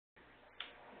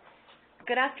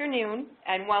Good afternoon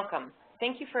and welcome.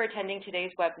 Thank you for attending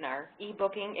today's webinar,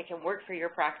 E-Booking, It Can Work for Your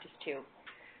Practice Too.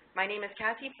 My name is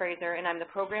Kathy Fraser and I'm the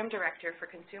Program Director for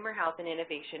Consumer Health and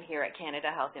Innovation here at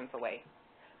Canada Health Infoway.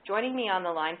 Joining me on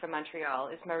the line from Montreal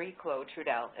is Marie-Claude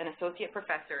Trudel, an Associate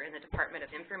Professor in the Department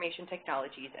of Information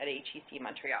Technologies at HEC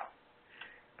Montreal.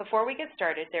 Before we get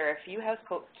started, there are a few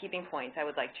housekeeping points I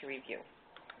would like to review.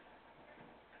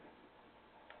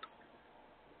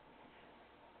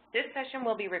 This session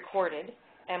will be recorded,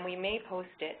 and we may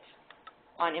post it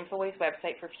on Infoway's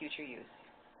website for future use.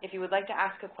 If you would like to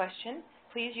ask a question,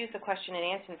 please use the question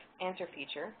and answer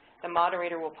feature. The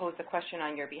moderator will pose the question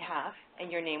on your behalf, and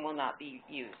your name will not be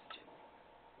used.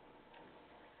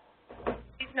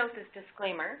 Please note this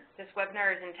disclaimer. This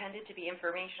webinar is intended to be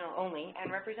informational only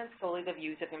and represents solely the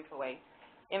views of Infoway.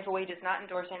 Infoway does not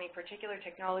endorse any particular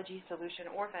technology,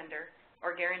 solution, or vendor,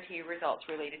 or guarantee results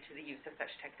related to the use of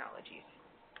such technologies.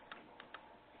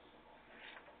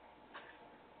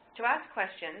 To ask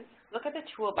questions, look at the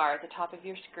toolbar at the top of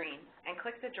your screen and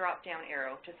click the drop-down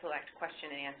arrow to select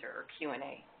Question and Answer, or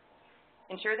Q&A.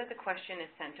 Ensure that the question is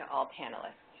sent to all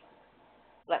panelists.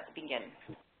 Let's begin.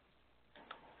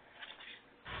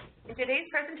 In today's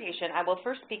presentation, I will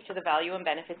first speak to the value and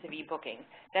benefits of e-booking.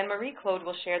 Then Marie-Claude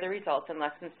will share the results and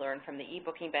lessons learned from the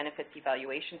e-booking benefits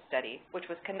evaluation study, which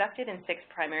was conducted in 6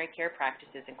 primary care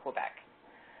practices in Quebec.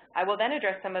 I will then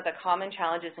address some of the common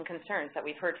challenges and concerns that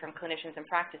we've heard from clinicians and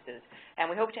practices, and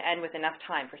we hope to end with enough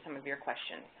time for some of your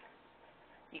questions.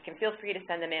 You can feel free to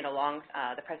send them in along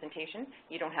the presentation.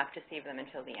 You don't have to save them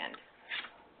until the end.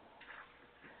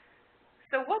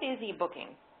 So what is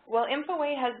e-booking? Well,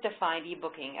 Infoway has defined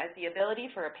e-booking as the ability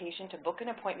for a patient to book an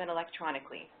appointment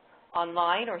electronically,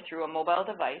 online or through a mobile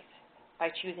device,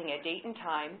 by choosing a date and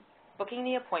time, booking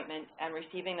the appointment, and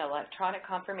receiving an electronic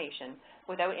confirmation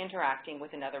without interacting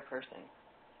with another person.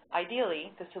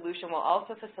 Ideally, the solution will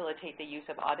also facilitate the use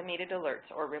of automated alerts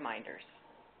or reminders.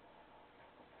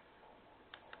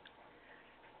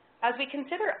 As we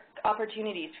consider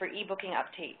opportunities for e-booking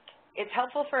uptake, it's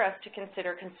helpful for us to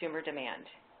consider consumer demand.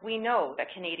 We know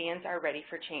that Canadians are ready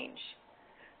for change.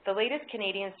 The latest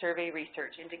Canadian survey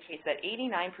research indicates that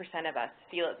 89% of us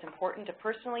feel it's important to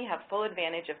personally have full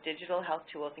advantage of digital health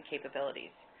tools and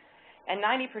capabilities. And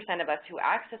 90% of us who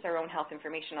access our own health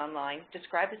information online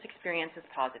describe this experience as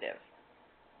positive.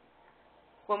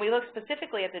 When we look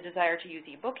specifically at the desire to use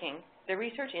e-booking, the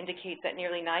research indicates that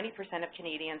nearly 90% of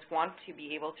Canadians want to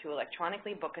be able to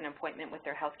electronically book an appointment with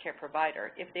their healthcare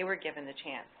provider if they were given the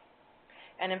chance.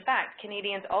 And in fact,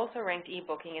 Canadians also ranked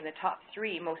e-booking in the top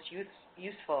 3 most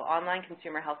useful online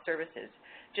consumer health services,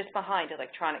 just behind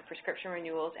electronic prescription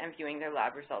renewals and viewing their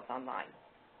lab results online.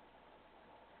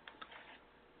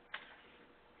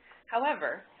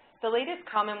 However, the latest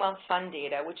Commonwealth Fund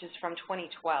data, which is from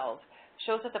 2012,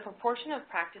 shows that the proportion of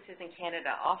practices in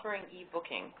Canada offering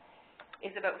e-booking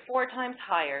is about 4 times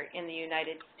higher in the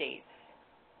United States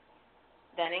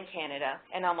than in Canada,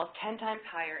 and almost 10 times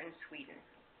higher in Sweden.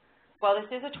 While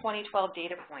this is a 2012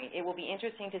 data point, it will be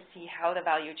interesting to see how the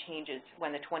value changes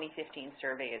when the 2015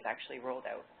 survey is actually rolled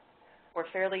out. We're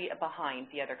fairly behind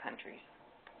the other countries.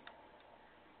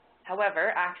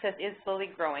 However, access is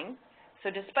slowly growing, so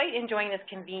despite enjoying this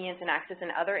convenience and access in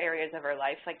other areas of our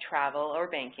life, like travel or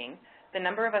banking, the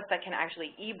number of us that can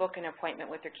actually e-book an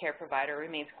appointment with their care provider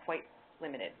remains quite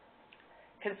limited.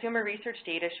 Consumer research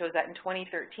data shows that in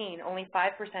 2013, only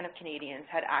 5% of Canadians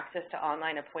had access to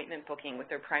online appointment booking with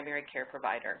their primary care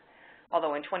provider,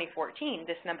 although in 2014,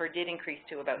 this number did increase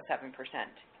to about 7%.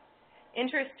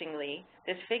 Interestingly,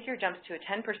 this figure jumps to a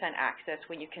 10% access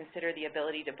when you consider the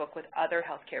ability to book with other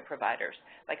healthcare providers,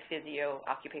 like physio,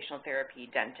 occupational therapy,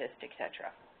 dentist, etc.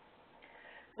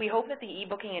 We hope that the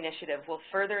e-booking initiative will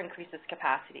further increase this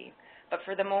capacity, but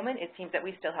for the moment, it seems that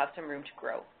we still have some room to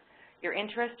grow. Your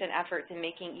interest and efforts in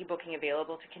making e-booking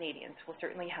available to Canadians will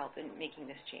certainly help in making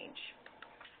this change.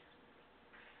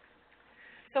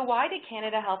 So why did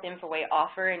Canada Health Infoway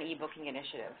offer an e-booking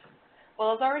initiative?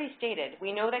 Well, as already stated,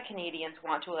 we know that Canadians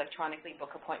want to electronically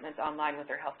book appointments online with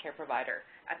their healthcare provider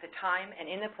at the time and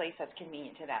in the place that's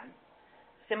convenient to them.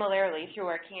 Similarly,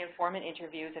 through our key informant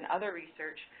interviews and other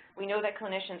research, we know that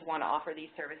clinicians want to offer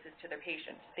these services to their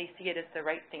patients. They see it as the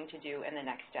right thing to do and the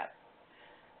next step.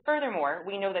 Furthermore,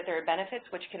 we know that there are benefits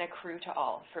which can accrue to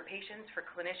all, for patients, for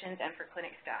clinicians, and for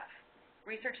clinic staff.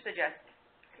 Research suggests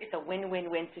it's a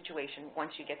win-win-win situation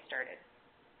once you get started.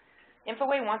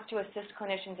 Infoway wants to assist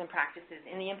clinicians and practices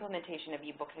in the implementation of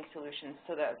e-booking solutions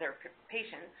so that their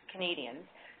patients, Canadians,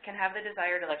 can have the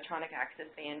desired electronic access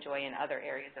they enjoy in other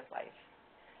areas of life.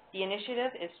 The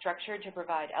initiative is structured to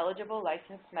provide eligible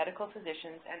licensed medical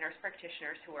physicians and nurse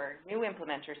practitioners who are new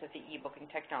implementers of the e-booking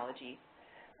technology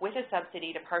with a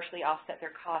subsidy to partially offset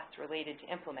their costs related to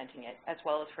implementing it, as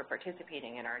well as for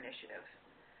participating in our initiative.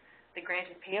 The grant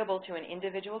is payable to an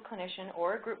individual clinician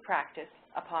or a group practice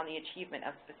upon the achievement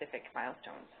of specific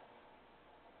milestones.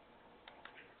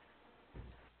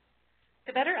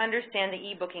 To better understand the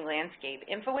e-booking landscape,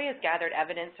 Infoway has gathered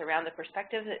evidence around the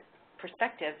perspectives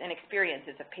and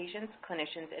experiences of patients,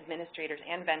 clinicians, administrators,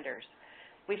 and vendors.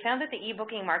 We found that the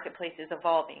e-booking marketplace is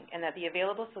evolving and that the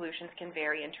available solutions can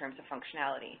vary in terms of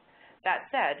functionality. That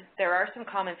said, there are some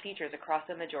common features across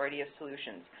the majority of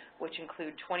solutions, which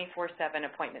include 24/7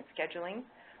 appointment scheduling,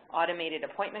 automated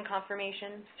appointment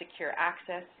confirmation, secure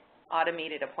access,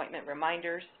 automated appointment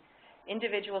reminders,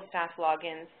 individual staff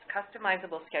logins,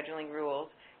 customizable scheduling rules,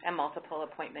 and multiple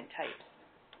appointment types.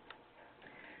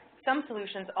 Some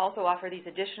solutions also offer these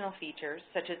additional features,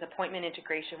 such as appointment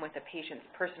integration with a patient's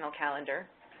personal calendar,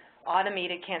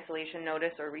 automated cancellation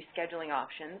notice or rescheduling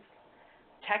options,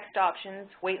 text options,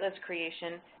 waitlist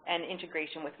creation, and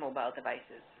integration with mobile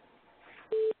devices.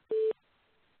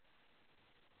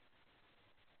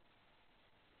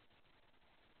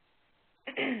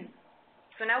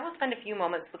 So now we'll spend a few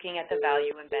moments looking at the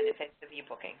value and benefits of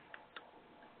e-booking.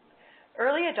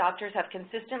 Early adopters have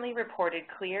consistently reported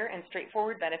clear and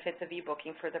straightforward benefits of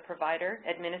e-booking for the provider,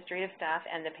 administrative staff,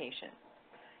 and the patient.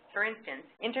 For instance,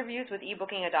 interviews with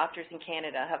e-booking adopters in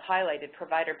Canada have highlighted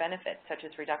provider benefits such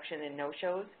as reduction in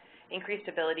no-shows, increased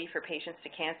ability for patients to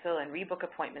cancel and rebook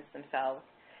appointments themselves,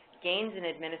 gains in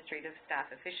administrative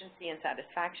staff efficiency and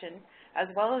satisfaction, as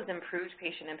well as improved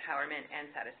patient empowerment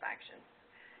and satisfaction.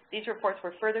 These reports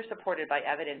were further supported by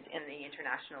evidence in the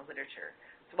international literature,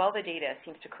 so while the data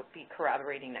seems to be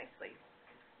corroborating nicely.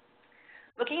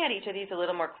 Looking at each of these a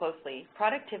little more closely,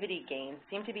 productivity gains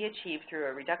seem to be achieved through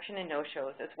a reduction in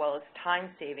no-shows as well as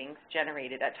time savings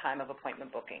generated at time of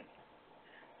appointment booking.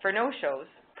 For no-shows,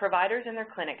 providers in their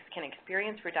clinics can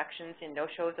experience reductions in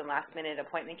no-shows and last-minute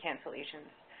appointment cancellations,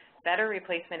 better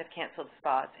replacement of canceled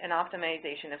spots, and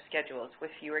optimization of schedules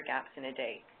with fewer gaps in a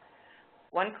day.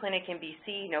 One clinic in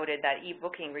BC noted that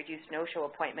e-booking reduced no-show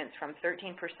appointments from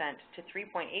 13% to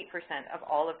 3.8% of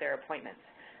all of their appointments,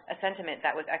 a sentiment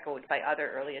that was echoed by other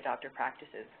early adopter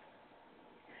practices.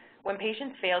 When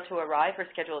patients fail to arrive for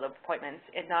scheduled appointments,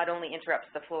 it not only interrupts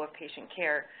the flow of patient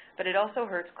care, but it also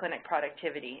hurts clinic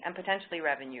productivity and potentially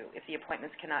revenue if the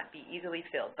appointments cannot be easily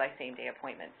filled by same-day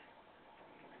appointments.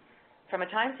 From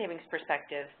a time savings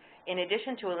perspective, in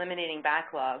addition to eliminating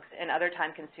backlogs and other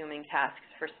time-consuming tasks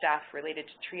for staff related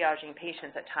to triaging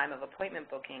patients at time of appointment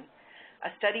booking, a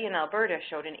study in Alberta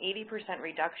showed an 80%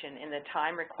 reduction in the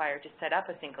time required to set up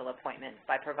a single appointment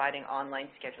by providing online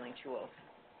scheduling tools.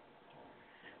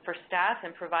 For staff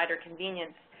and provider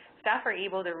convenience, staff are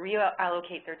able to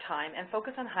reallocate their time and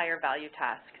focus on higher value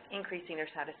tasks, increasing their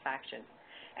satisfaction.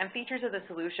 And features of the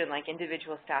solution like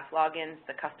individual staff logins,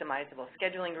 the customizable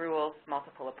scheduling rules,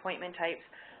 multiple appointment types,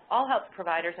 all help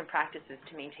providers and practices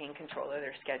to maintain control of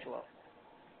their schedule.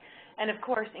 And of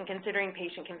course, in considering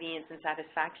patient convenience and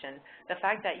satisfaction, the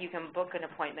fact that you can book an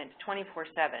appointment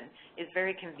 24/7 is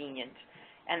very convenient.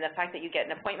 And the fact that you get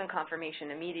an appointment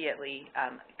confirmation immediately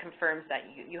confirms that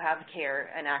you have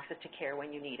care and access to care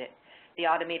when you need it. The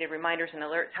automated reminders and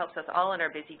alerts helps us all in our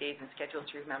busy days and schedules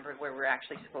to remember where we're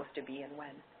actually supposed to be and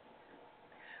when.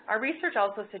 Our research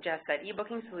also suggests that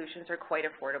e-booking solutions are quite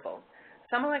affordable.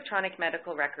 Some electronic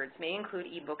medical records may include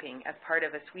e-booking as part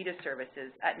of a suite of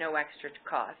services at no extra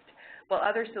cost, while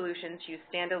other solutions use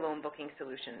standalone booking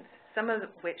solutions, some of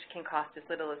which can cost as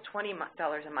little as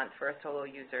 $20 a month for a solo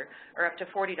user or up to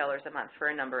 $40 a month for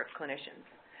a number of clinicians.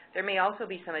 There may also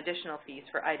be some additional fees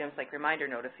for items like reminder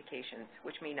notifications,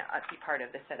 which may not be part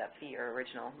of the setup fee or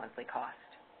original monthly cost.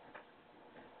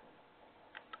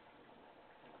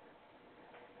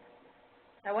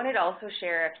 I wanted to also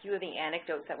share a few of the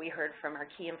anecdotes that we heard from our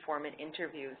key informant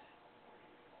interviews.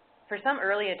 For some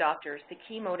early adopters, the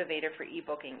key motivator for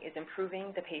e-booking is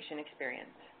improving the patient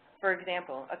experience. For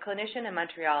example, a clinician in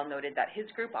Montreal noted that his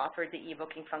group offered the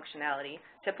e-booking functionality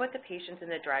to put the patients in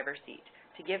the driver's seat,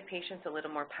 to give patients a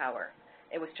little more power.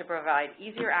 It was to provide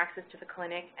easier access to the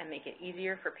clinic and make it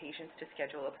easier for patients to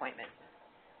schedule appointments.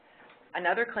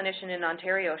 Another clinician in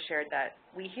Ontario shared that,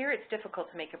 "We hear it's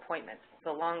difficult to make appointments.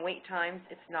 The long wait times,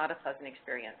 it's not a pleasant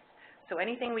experience. So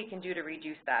anything we can do to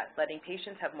reduce that, letting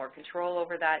patients have more control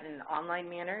over that in an online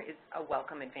manner, is a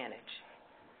welcome advantage."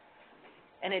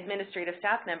 An administrative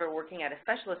staff member working at a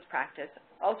specialist practice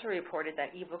also reported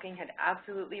that e-booking had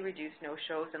absolutely reduced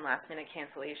no-shows and last-minute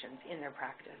cancellations in their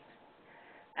practice.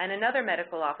 And another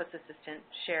medical office assistant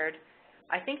shared,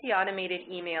 I think the automated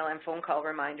email and phone call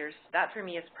reminders, that for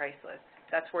me is priceless.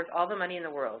 That's worth all the money in the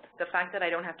world. The fact that I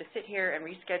don't have to sit here and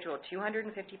reschedule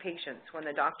 250 patients when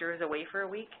the doctor is away for a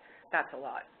week, that's a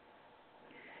lot.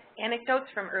 Anecdotes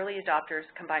from early adopters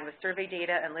combined with survey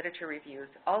data and literature reviews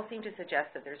all seem to suggest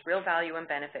that there's real value and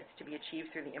benefits to be achieved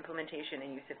through the implementation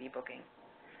and use of e-booking.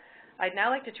 I'd now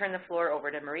like to turn the floor over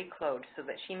to Marie-Claude so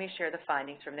that she may share the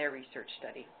findings from their research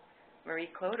study.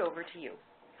 Marie-Claude, over to you.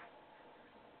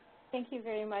 Thank you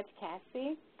very much,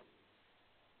 Cassie.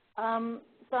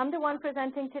 So I'm the one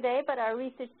presenting today, but our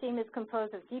research team is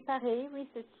composed of Guy Paré,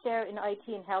 research chair in IT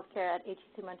and healthcare at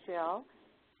HEC Montreal,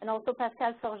 and also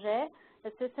Pascal Forget,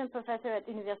 assistant professor at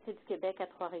Université du Québec at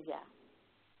Trois-Rivières.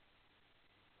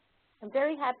 I'm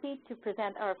very happy to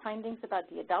present our findings about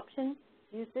the adoption,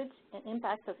 usage, and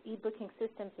impacts of e-booking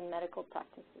systems in medical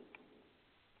practices.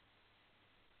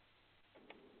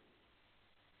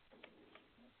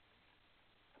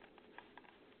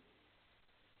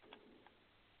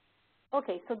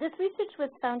 Okay, so this research was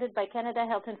founded by Canada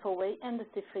Health Infoway and the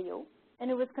CIFRIO, and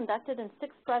it was conducted in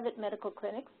 6 private medical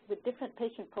clinics with different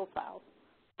patient profiles,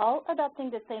 all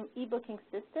adopting the same e-booking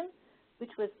system,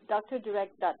 which was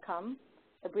drdirect.com,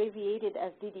 abbreviated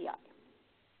as DDI.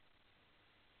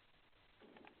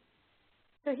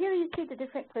 So here you see the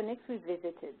different clinics we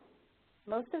visited.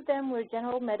 Most of them were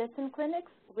general medicine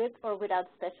clinics with or without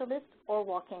specialists or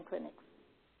walk-in clinics.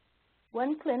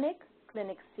 One clinic,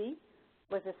 Clinic C,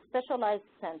 was a specialized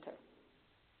center.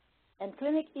 And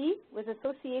Clinic E was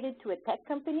associated to a tech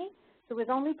company who was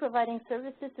only providing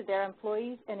services to their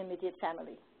employees and immediate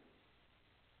family.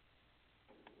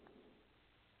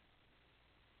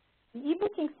 The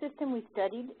e-booking system we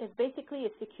studied is basically a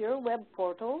secure web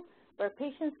portal where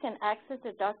patients can access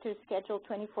their doctor's schedule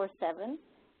 24/7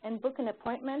 and book an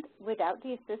appointment without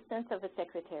the assistance of a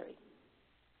secretary.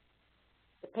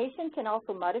 The patient can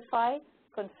also modify,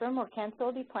 confirm, or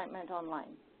cancel the appointment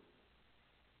online.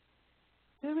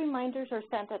 2 reminders are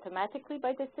sent automatically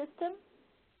by the system.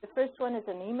 The first one is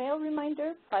an email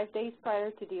reminder 5 days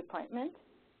prior to the appointment,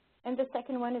 and the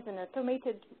second one is an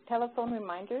automated telephone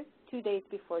reminder 2 days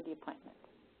before the appointment.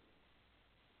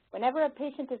 Whenever a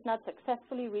patient is not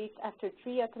successfully reached after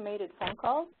 3 automated phone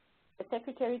calls, the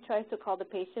secretary tries to call the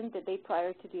patient the day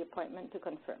prior to the appointment to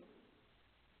confirm.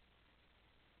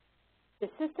 The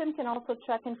system can also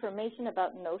track information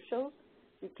about no-shows,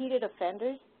 repeated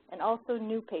offenders, and also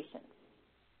new patients.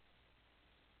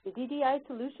 The DDI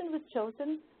solution was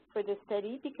chosen for this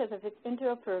study because of its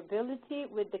interoperability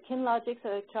with the Kinlogic's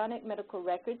electronic medical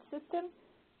record system,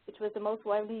 which was the most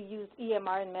widely used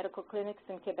EMR in medical clinics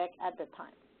in Quebec at the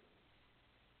time.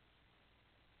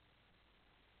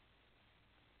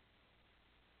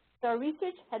 So our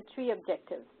research had 3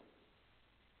 objectives.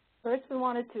 First, we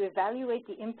wanted to evaluate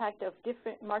the impact of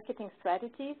different marketing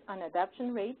strategies on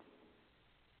adoption rates.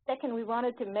 Second, we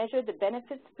wanted to measure the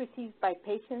benefits perceived by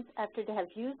patients after they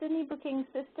have used an e-booking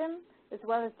system, as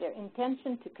well as their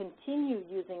intention to continue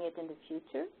using it in the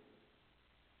future.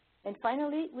 And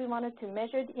finally, we wanted to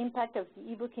measure the impact of the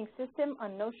e-booking system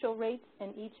on no-show rates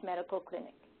in each medical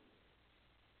clinic.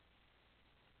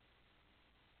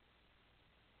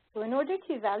 So in order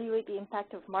to evaluate the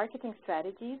impact of marketing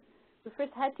strategies, we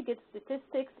first had to get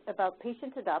statistics about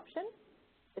patient adoption,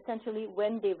 essentially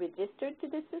when they registered to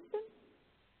the system,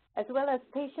 as well as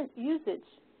patient usage,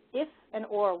 if and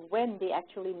or when they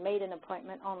actually made an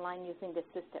appointment online using the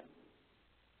system.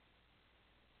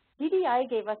 DDI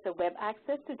gave us the web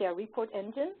access to their report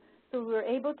engine, so we were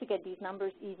able to get these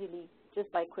numbers easily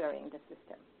just by querying the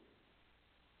system.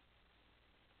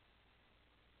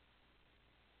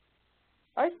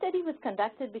 Our study was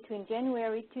conducted between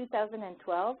January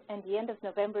 2012 and the end of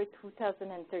November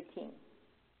 2013.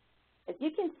 As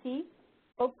you can see,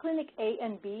 both Clinic A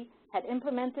and B had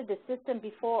implemented the system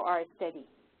before our study,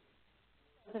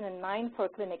 2009 for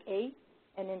Clinic A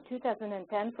and in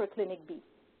 2010 for Clinic B.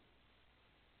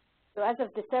 So as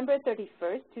of December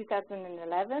 31st,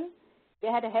 2011, they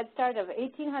had a head start of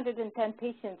 1,810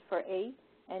 patients for A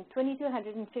and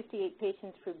 2,258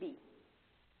 patients for B.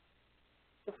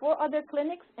 The 4 other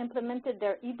clinics implemented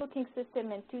their e-booking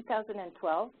system in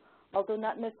 2012, although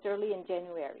not necessarily in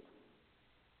January.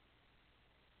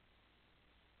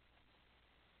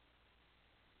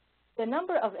 The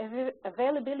number of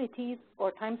availabilities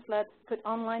or time slots put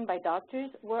online by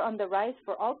doctors were on the rise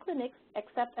for all clinics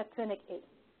except at Clinic A.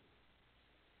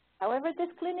 However, this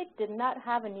clinic did not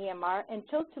have an EMR and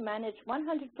chose to manage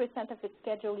 100% of its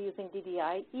schedule using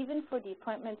DDI, even for the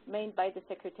appointments made by the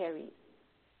secretaries.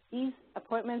 These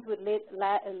appointments would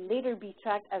later be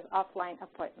tracked as offline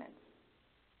appointments.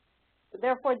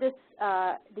 Therefore, this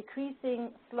decreasing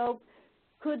slope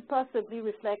could possibly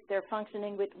reflect their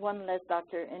functioning with one less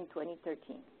doctor in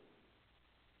 2013.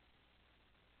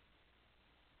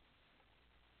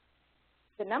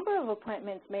 The number of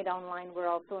appointments made online were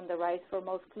also on the rise for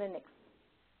most clinics,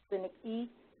 Clinic E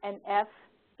and F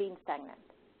being stagnant.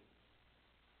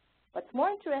 What's more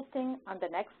interesting on the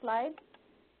next slide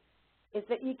is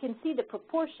that you can see the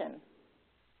proportion,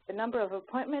 the number of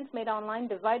appointments made online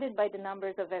divided by the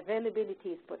numbers of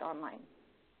availabilities put online.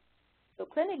 So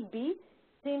Clinic B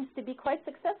seems to be quite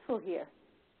successful here,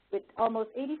 with almost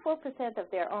 84% of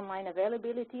their online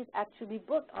availabilities actually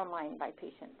booked online by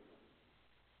patients.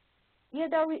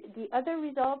 The other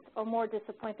results are more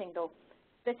disappointing though,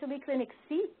 especially Clinic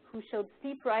C, who showed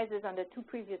steep rises on the two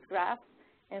previous graphs,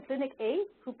 and Clinic A,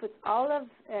 who puts all of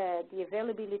the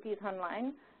availabilities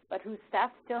online, but whose staff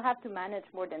still have to manage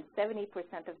more than 70%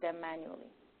 of them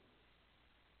manually.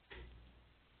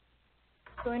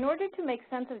 So in order to make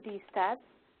sense of these stats,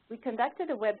 we conducted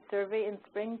a web survey in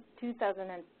spring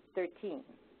 2013.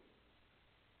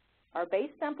 Our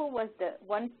base sample was the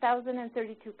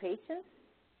 1,032 patients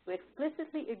who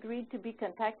explicitly agreed to be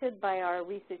contacted by our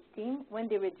research team when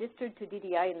they registered to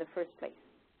DDI in the first place.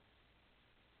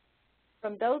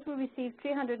 From those, we received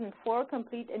 304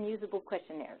 complete and usable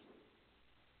questionnaires.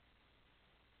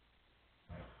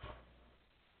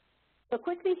 So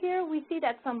quickly here, we see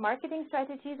that some marketing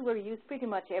strategies were used pretty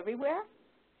much everywhere,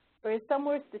 whereas some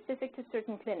were specific to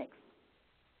certain clinics.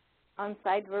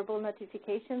 On-site verbal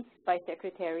notifications by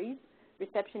secretaries,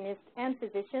 receptionists, and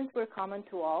physicians were common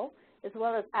to all, as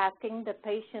well as asking the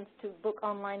patients to book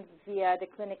online via the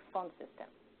clinic's phone system.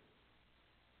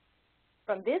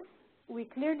 From this, we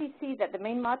clearly see that the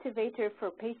main motivator for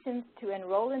patients to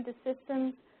enroll in the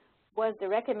system was the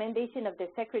recommendation of the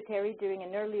secretary during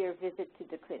an earlier visit to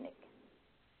the clinic.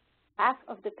 Half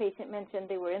of the patients mentioned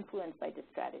they were influenced by this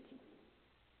strategy.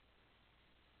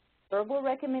 Verbal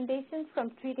recommendations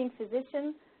from treating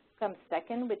physicians comes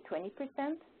second with 20%.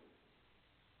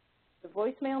 The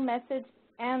voicemail message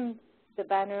and the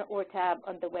banner or tab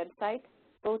on the website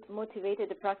both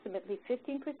motivated approximately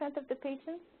 15% of the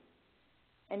patients,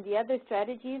 and the other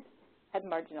strategies had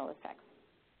marginal effects.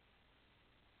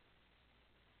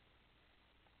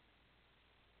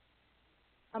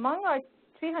 Among our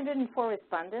 304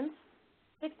 respondents,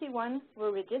 61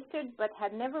 were registered but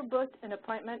had never booked an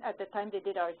appointment at the time they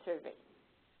did our survey.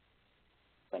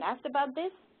 When asked about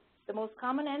this, the most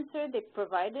common answer they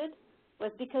provided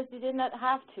was because they did not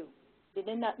have to. They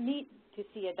did not need to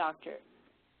see a doctor,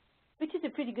 which is a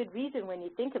pretty good reason when you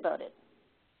think about it.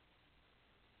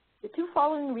 The two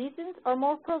following reasons are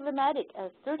more problematic, as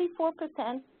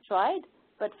 34% tried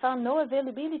but found no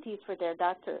availabilities for their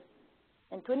doctor,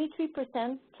 and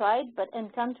 23% tried but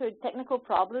encountered technical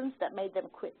problems that made them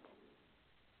quit.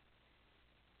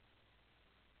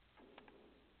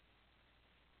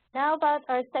 Now about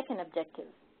our second objective,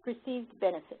 perceived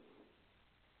benefits.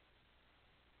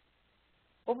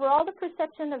 Overall, the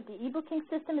perception of the e-booking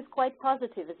system is quite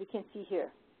positive, as you can see here.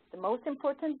 The most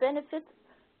important benefits,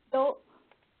 though,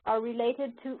 are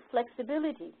related to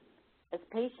flexibility, as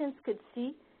patients could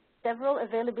see several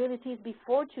availabilities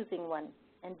before choosing one,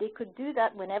 and they could do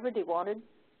that whenever they wanted,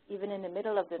 even in the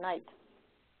middle of the night.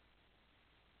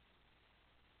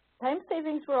 Time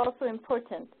savings were also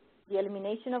important. The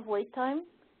elimination of wait time,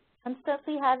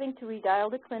 constantly having to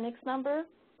redial the clinic's number,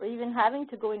 or even having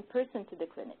to go in person to the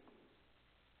clinic.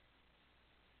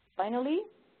 Finally,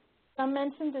 some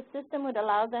mentioned the system would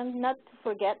allow them not to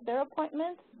forget their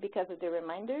appointment because of the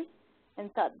reminders,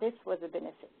 and thought this was a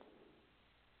benefit.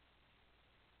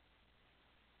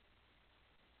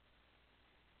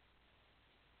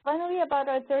 Finally, about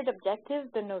our third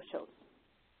objective, the no-shows.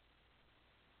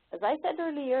 As I said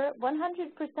earlier,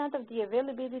 100% of the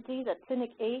availabilities at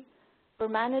Clinic A were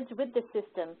managed with the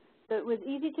system, so it was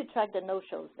easy to track the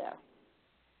no-shows there.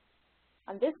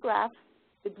 On this graph,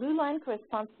 the blue line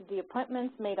corresponds to the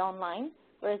appointments made online,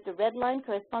 whereas the red line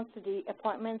corresponds to the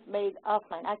appointments made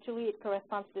offline. Actually, it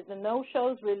corresponds to the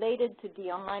no-shows related to the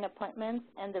online appointments,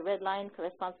 and the red line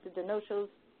corresponds to the no-shows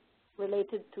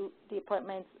related to the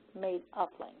appointments made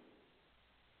offline.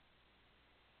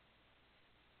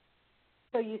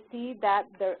 So you see that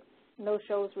the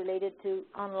no-shows related to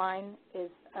online is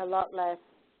a lot less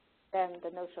than the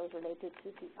no-shows related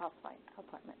to the offline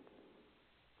appointments.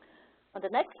 On the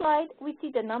next slide, we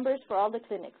see the numbers for all the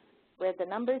clinics, where the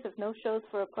numbers of no-shows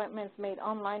for appointments made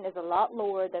online is a lot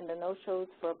lower than the no-shows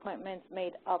for appointments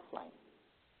made offline.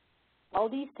 All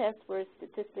these tests were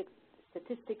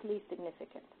statistically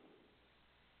significant.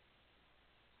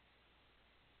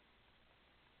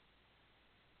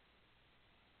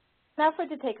 Now for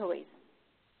the takeaways.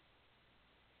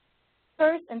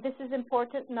 First, and this is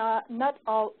important, not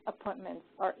all appointments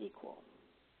are equal.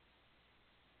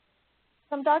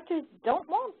 Some doctors don't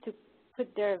want to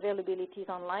put their availabilities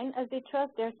online as they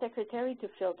trust their secretary to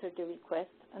filter the request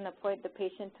and appoint the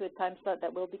patient to a time slot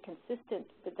that will be consistent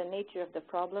with the nature of the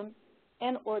problem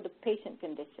and or the patient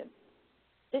condition.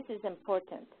 This is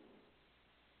important.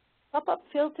 Pop-up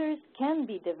filters can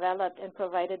be developed and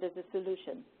provided as a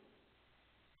solution,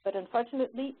 but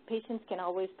unfortunately, patients can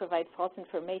always provide false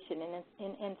information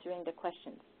in answering the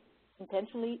questions,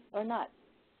 intentionally or not.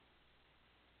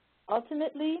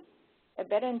 Ultimately, a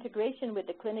better integration with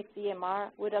the clinic's EMR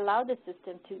would allow the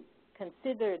system to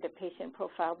consider the patient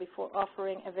profile before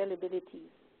offering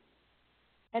availabilities.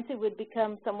 Hence, it would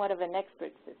become somewhat of an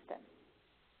expert system.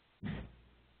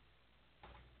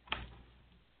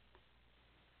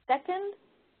 Second,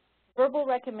 verbal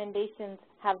recommendations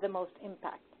have the most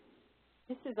impact.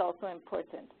 This is also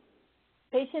important.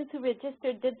 Patients who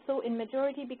registered did so in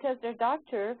majority because their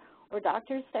doctor or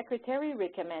doctor's secretary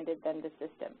recommended them the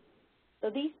system. So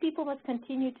these people must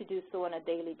continue to do so on a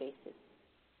daily basis.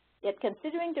 Yet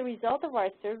considering the result of our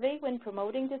survey when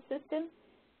promoting the system,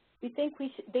 we think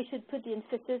they should put the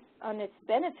emphasis on its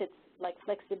benefits like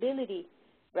flexibility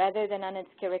rather than on its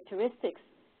characteristics,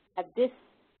 as this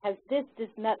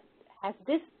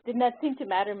did not seem to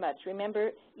matter much.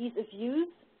 Remember, ease of use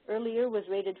earlier was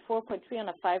rated 4.3 on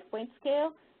a 5-point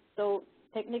scale, so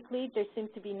technically there seems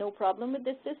to be no problem with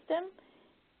this system,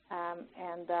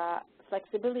 and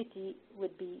flexibility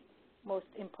would be most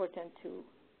important to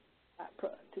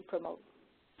promote.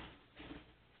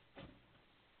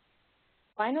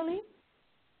 Finally,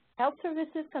 health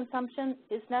services consumption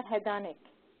is not hedonic.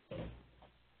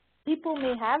 People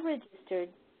may have registered.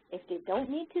 If they don't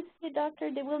need to see a doctor,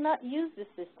 they will not use the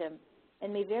system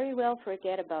and may very well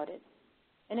forget about it.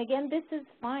 And again, this is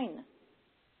fine.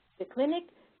 The clinic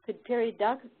could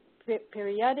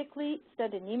periodically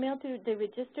send an email to the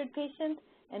registered patient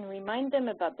and remind them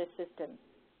about the system.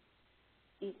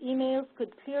 These emails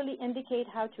could clearly indicate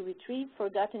how to retrieve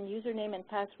forgotten username and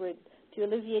password to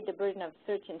alleviate the burden of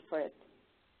searching for it.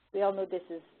 We all know this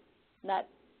is not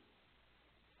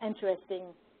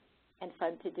interesting and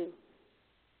fun to do.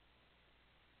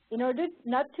 In order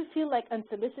not to feel like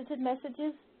unsolicited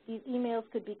messages, these emails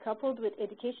could be coupled with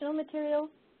educational material,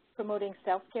 promoting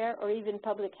self-care, or even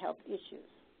public health issues.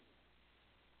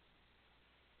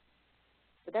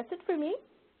 So that's it for me.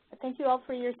 Thank you all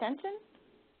for your attention.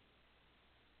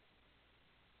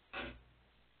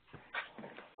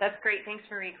 That's great. Thanks,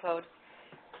 Marie-Claude.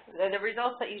 The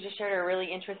results that you just shared are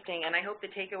really interesting, and I hope the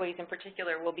takeaways in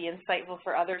particular will be insightful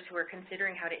for others who are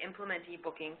considering how to implement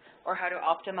e-booking or how to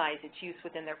optimize its use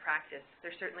within their practice.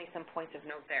 There's certainly some points of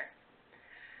note there.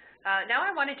 Now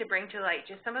I wanted to bring to light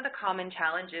just some of the common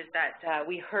challenges that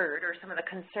we heard, or some of the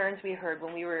concerns we heard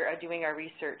when we were doing our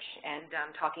research and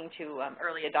talking to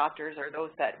early adopters or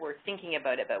those that were thinking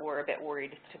about it but were a bit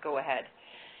worried to go ahead.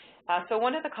 So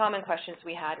one of the common questions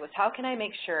we had was, how can I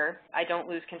make sure I don't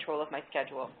lose control of my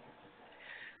schedule?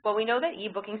 Well, we know that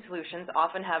e-booking solutions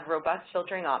often have robust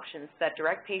filtering options that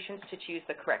direct patients to choose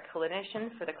the correct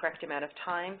clinician for the correct amount of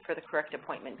time for the correct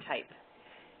appointment type.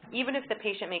 Even if the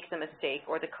patient makes a mistake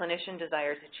or the clinician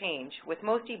desires a change, with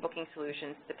most e-booking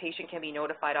solutions, the patient can be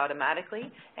notified automatically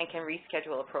and can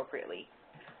reschedule appropriately.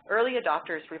 Early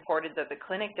adopters reported that the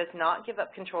clinic does not give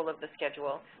up control of the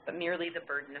schedule, but merely the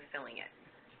burden of filling it.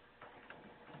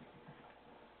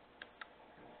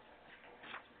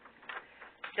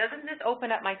 Doesn't this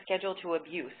open up my schedule to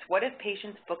abuse? What if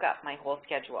patients book up my whole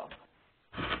schedule?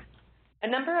 A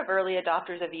number of early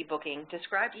adopters of e-booking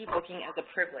described e-booking as a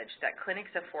privilege that clinics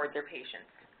afford their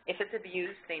patients. If it's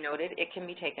abused, they noted, it can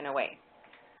be taken away.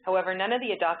 However, none of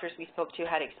the adopters we spoke to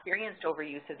had experienced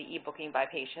overuse of the e-booking by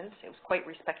patients. It was quite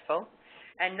respectful,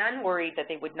 and none worried that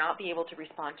they would not be able to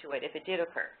respond to it if it did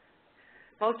occur.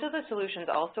 Most of the solutions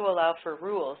also allow for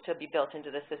rules to be built into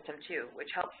the system too, which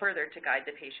help further to guide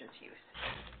the patient's use.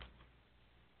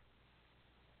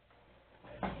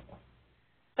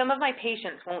 Some of my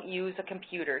patients won't use a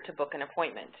computer to book an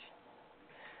appointment.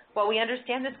 While we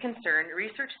understand this concern,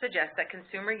 research suggests that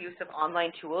consumer use of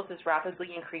online tools is rapidly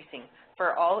increasing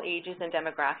for all ages and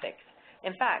demographics.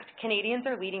 In fact, Canadians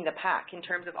are leading the pack in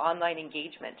terms of online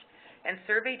engagement, and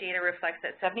survey data reflects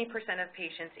that 70% of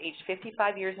patients aged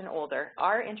 55 years and older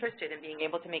are interested in being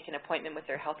able to make an appointment with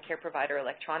their healthcare provider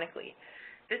electronically.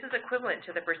 This is equivalent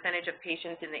to the percentage of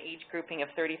patients in the age grouping of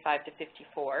 35 to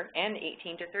 54 and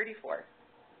 18 to 34.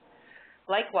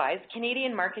 Likewise,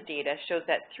 Canadian market data shows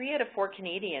that 3 out of 4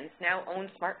 Canadians now own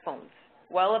smartphones,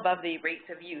 well above the rates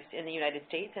of use in the United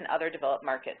States and other developed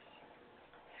markets.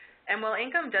 And while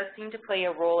income does seem to play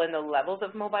a role in the levels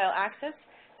of mobile access,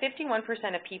 51%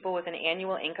 of people with an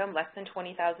annual income less than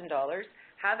 $20,000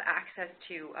 have access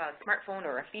to a smartphone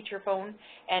or a feature phone,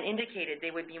 and indicated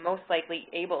they would be most likely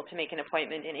able to make an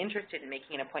appointment and interested in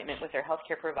making an appointment with their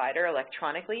healthcare provider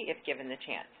electronically if given the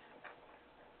chance.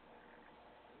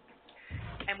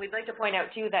 And we'd like to point out,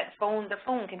 too, that the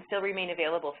phone can still remain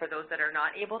available for those that are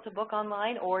not able to book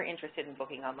online or interested in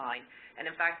booking online. And,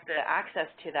 in fact, the access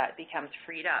to that becomes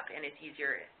freed up, and it's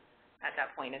easier at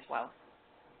that point as well.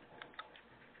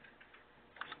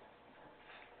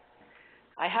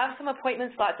 I have some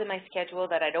appointment slots in my schedule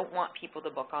that I don't want people to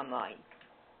book online.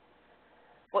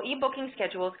 Well, e-booking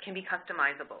schedules can be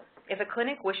customizable. If a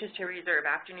clinic wishes to reserve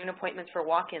afternoon appointments for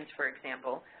walk-ins, for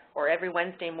example, or every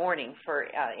Wednesday morning for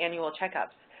annual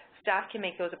checkups, staff can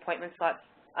make those appointment slots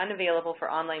unavailable for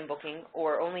online booking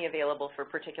or only available for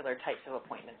particular types of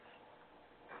appointments.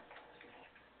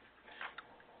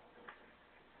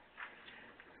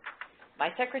 My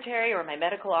secretary or my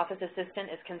medical office assistant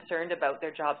is concerned about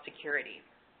their job security.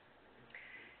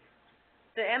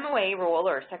 The MOA role,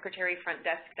 or secretary front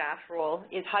desk staff role,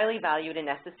 is highly valued and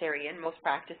necessary in most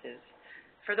practices.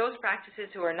 For those practices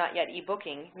who are not yet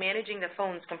e-booking, managing the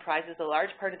phones comprises a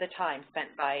large part of the time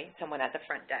spent by someone at the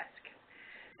front desk.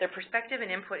 Their perspective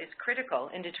and input is critical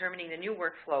in determining the new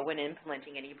workflow when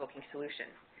implementing an e-booking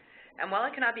solution. And while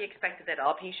it cannot be expected that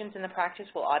all patients in the practice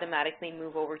will automatically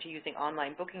move over to using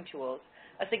online booking tools,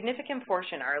 a significant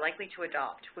portion are likely to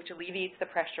adopt, which alleviates the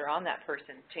pressure on that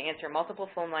person to answer multiple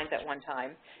phone lines at one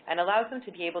time and allows them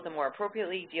to be able to more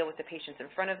appropriately deal with the patients in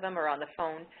front of them or on the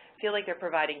phone, feel like they're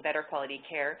providing better quality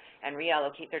care, and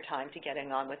reallocate their time to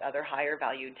getting on with other higher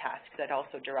valued tasks that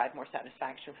also derive more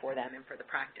satisfaction for them and for the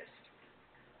practice.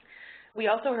 We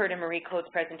also heard in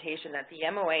Marie-Claude's presentation that the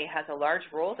MOA has a large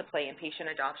role to play in patient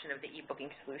adoption of the e-booking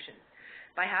solution.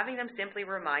 By having them simply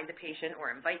remind the patient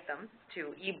or invite them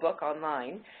to e-book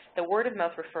online, the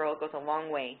word-of-mouth referral goes a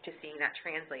long way to seeing that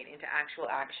translate into actual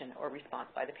action or response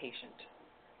by the patient.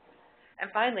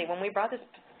 And finally, when we brought this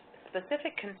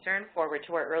specific concern forward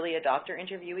to our early adopter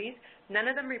interviewees, none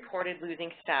of them reported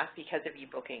losing staff because of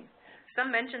e-booking.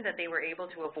 Some mentioned that they were able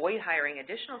to avoid hiring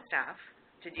additional staff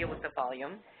to deal with the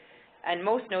volume, and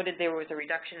most noted there was a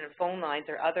reduction in phone lines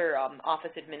or other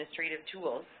office administrative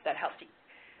tools that helped.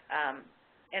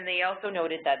 And they also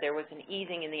noted that there was an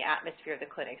easing in the atmosphere of the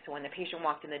clinic. So when the patient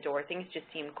walked in the door, things just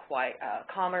seemed quite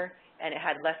calmer, and it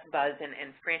had less buzz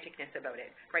and franticness about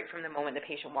it right from the moment the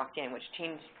patient walked in, which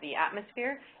changed the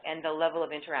atmosphere and the level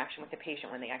of interaction with the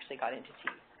patient when they actually got into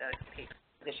the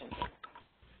physician.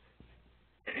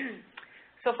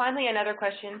 So finally, another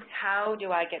question: how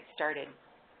do I get started?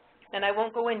 And I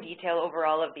won't go in detail over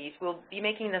all of these. We'll be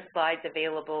making the slides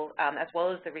available as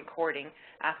well as the recording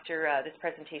after this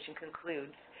presentation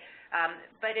concludes.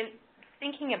 But in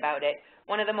thinking about it,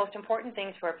 one of the most important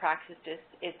things for a practice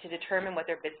is to determine what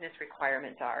their business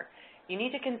requirements are. You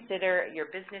need to consider your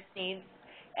business needs,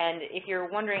 and if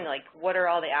you're wondering, like, what are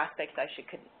all the aspects I should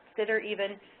consider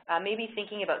even, maybe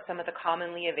thinking about some of the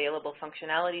commonly available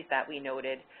functionalities that we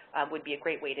noted would be a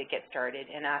great way to get started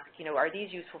and ask, are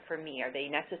these useful for me? Are they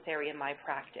necessary in my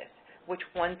practice? Which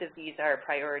ones of these are a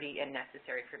priority and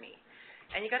necessary for me?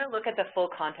 And you got to look at the full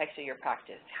context of your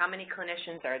practice. How many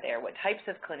clinicians are there? What types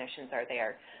of clinicians are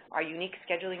there? Are unique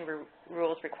scheduling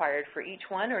rules required for each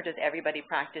one, or does everybody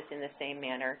practice in the same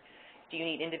manner? Do you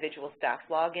need individual staff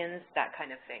logins? That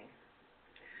kind of thing.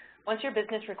 Once your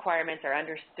business requirements are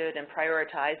understood and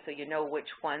prioritized, so you know which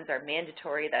ones are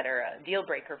mandatory that are a deal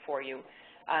breaker for you,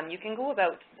 you can go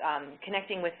about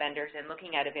connecting with vendors and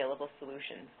looking at available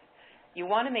solutions. You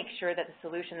want to make sure that the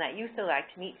solution that you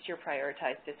select meets your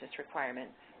prioritized business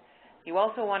requirements. You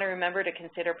also want to remember to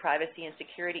consider privacy and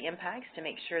security impacts to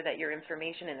make sure that your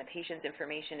information and the patient's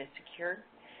information is secure.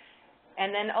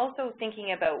 And then also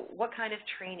thinking about what kind of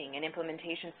training and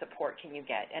implementation support can you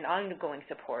get, and ongoing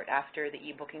support after the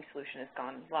e-booking solution has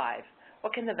gone live.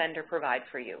 What can the vendor provide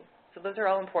for you? So those are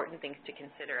all important things to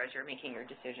consider as you're making your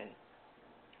decision.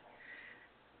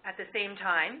 At the same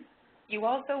time, you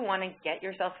also want to get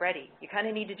yourself ready. You kind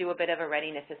of need to do a bit of a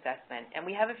readiness assessment, and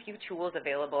we have a few tools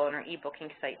available on our e-booking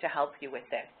site to help you with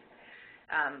this.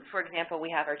 For example,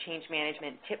 we have our change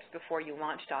management tips before you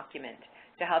launch document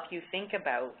to help you think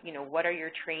about, what are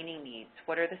your training needs?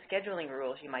 What are the scheduling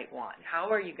rules you might want? How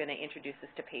are you going to introduce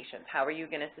this to patients? How are you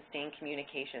going to sustain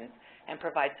communications and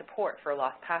provide support for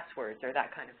lost passwords or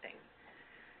that kind of thing?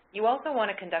 You also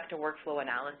want to conduct a workflow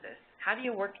analysis. How do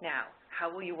you work now?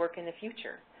 How will you work in the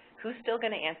future? Who's still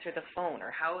going to answer the phone,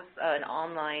 or how is an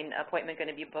online appointment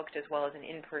going to be booked as well as an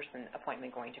in-person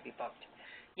appointment going to be booked?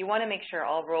 You want to make sure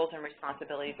all roles and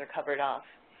responsibilities are covered off.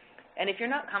 And if you're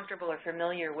not comfortable or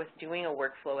familiar with doing a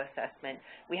workflow assessment,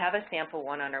 we have a sample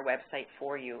one on our website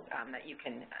for you that you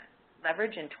can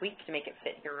leverage and tweak to make it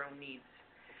fit your own needs.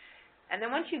 And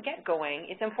then once you get going,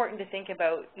 it's important to think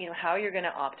about, how you're going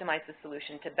to optimize the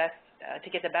solution to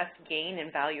get the best gain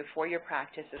and value for your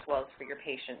practice as well as for your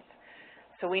patients.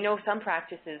 So we know some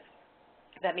practices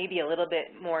that may be a little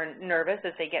bit more nervous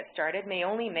as they get started may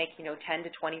only make, 10 to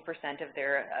 20% of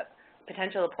their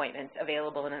potential appointments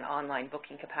available in an online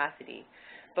booking capacity.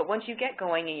 But once you get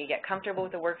going and you get comfortable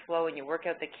with the workflow and you work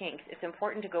out the kinks, it's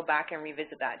important to go back and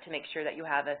revisit that to make sure that you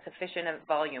have a sufficient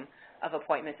volume of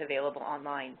appointments available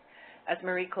online. As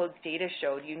Marie-Claude's data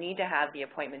showed, you need to have the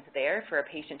appointments there for a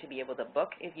patient to be able to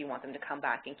book if you want them to come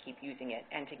back and keep using it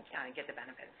and to get the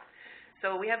benefits.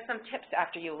 So we have some tips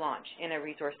after you launch in a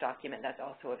resource document that's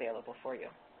also available for you.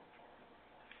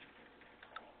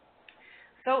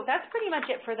 So that's pretty much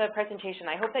it for the presentation.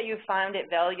 I hope that you found it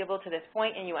valuable to this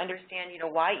point and you understand,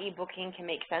 why e-booking can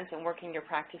make sense and work in your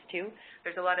practice too.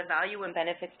 There's a lot of value and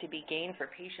benefits to be gained for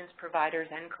patients, providers,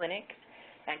 and clinics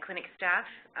and clinic staff.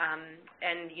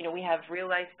 And we have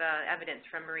real-life evidence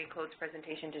from Marie-Claude's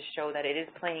presentation to show that it is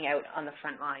playing out on the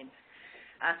front lines.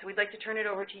 So we'd like to turn it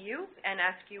over to you and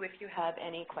ask you if you have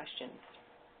any questions.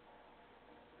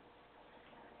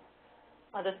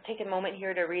 I'll just take a moment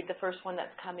here to read the first one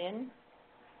that's come in.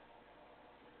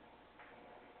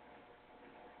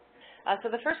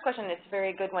 So the first question, it's a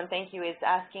very good one, thank you, is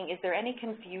asking, is there any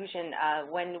confusion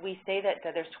when we say that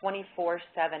there's 24/7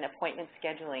 appointment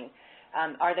scheduling?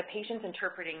 Are the patients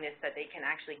interpreting this that they can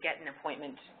actually get an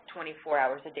appointment 24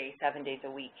 hours a day, 7 days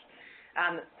a week?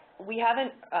 We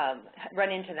haven't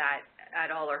run into that at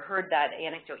all or heard that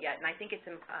anecdote yet, and I think it's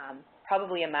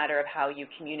probably a matter of how you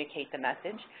communicate the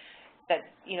message. That,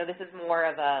 this is more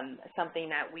of something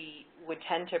that we would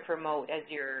tend to promote as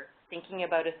you're thinking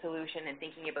about a solution and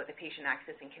thinking about the patient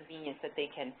access and convenience, that they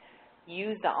can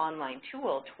use the online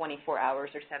tool 24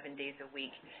 hours or 7 days a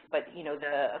week, but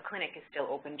a clinic is still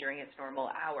open during its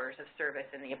normal hours of service,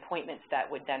 and the appointments that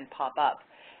would then pop up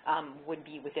would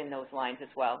be within those lines as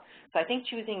well. So I think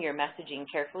choosing your messaging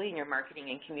carefully in your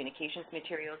marketing and communications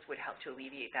materials would help to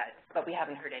alleviate that, but we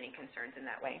haven't heard any concerns in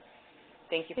that way.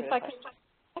 Thank you for the question.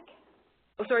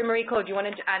 Oh, sorry, Marie-Claude, do you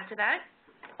want to add to that?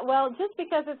 Well, just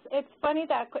because it's funny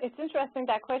that it's interesting,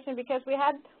 that question, because we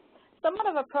had somewhat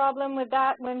of a problem with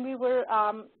that when we were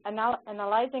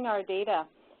analyzing our data,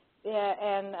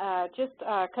 and just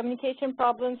communication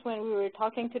problems when we were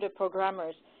talking to the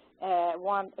programmers,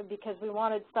 because we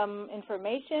wanted some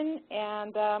information,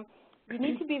 and you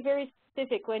need to be very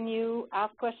specific when you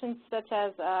ask questions such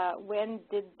as when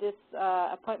did this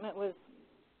appointment was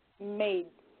made,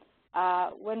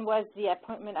 when was the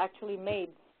appointment actually made,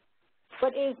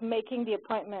 what is making the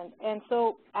appointment. And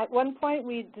so at one point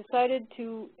we decided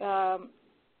to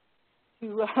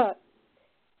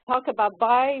talk about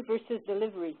buy versus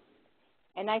delivery.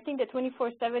 And I think the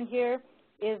 24/7 here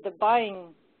is the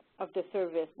buying of the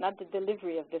service, not the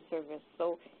delivery of the service.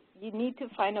 So you need to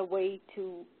find a way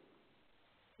to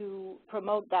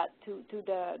promote that to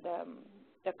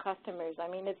the customers. I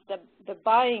mean, it's the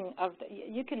buying of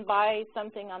you can buy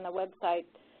something on the website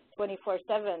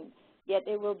 24/7, yet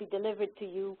it will be delivered to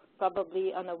you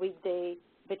probably on a weekday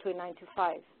between 9 to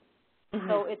 5. Mm-hmm.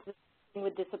 So it's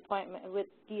with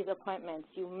these appointments.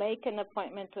 You make an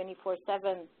appointment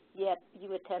 24/7, yet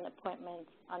you attend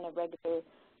appointments on a regular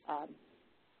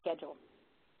schedule.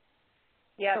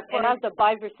 Yeah. So for us, the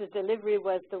buy versus delivery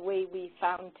was the way we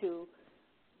found to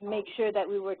make sure that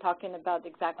we were talking about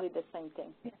exactly the same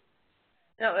thing. Yeah.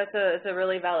 No, it's a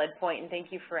really valid point, and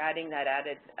thank you for adding that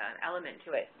added element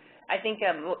to it. I think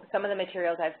some of the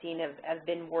materials I've seen have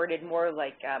been worded more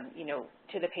like,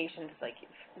 to the patients, like,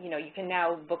 you can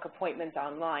now book appointments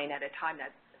online at a time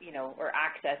that's, or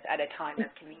access at a time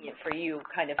that's convenient for you,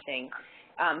 kind of thing.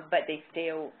 But they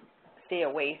stay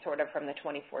away sort of from the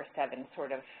 24/7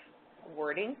 sort of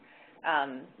wording.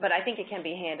 But I think it can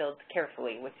be handled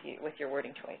carefully with your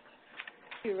wording choice.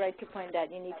 You're right to point that.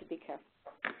 You need to be careful.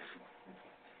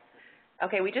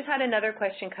 Okay, we just had another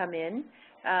question come in.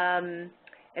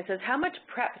 It says, how much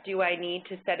prep do I need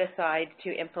to set aside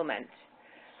to implement?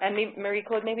 And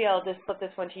Marie-Claude, maybe I'll just flip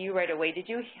this one to you right away. Did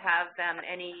you have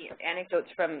any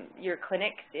anecdotes from your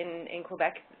clinics in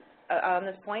Quebec on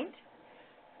this point?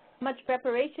 How much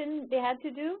preparation they had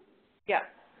to do? Yeah.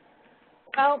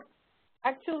 Well,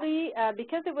 actually,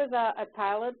 because it was a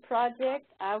pilot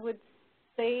project, I would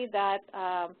say that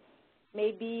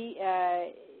maybe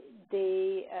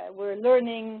they were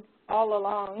learning all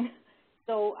along.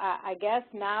 So I guess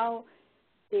now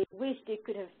they wish they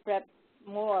could have prepped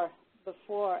more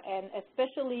before, and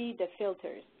especially the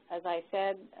filters. As I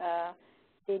said,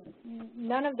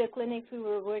 none of the clinics we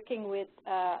were working with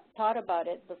thought about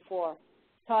it before,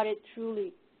 thought it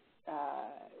truly,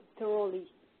 thoroughly.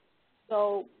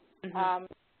 So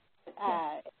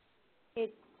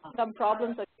some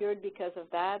problems occurred because of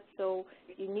that. So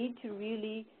you need to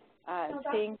really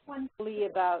think fully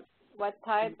about what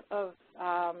type of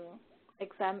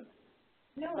examinations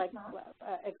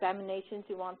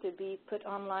you want to be put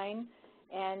online,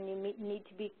 and you need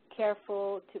to be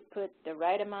careful to put the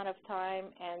right amount of time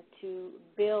and to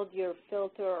build your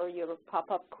filter or your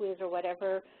pop-up quiz or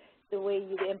whatever the way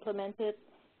you implement it,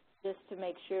 just to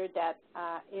make sure that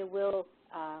it will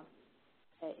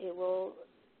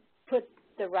put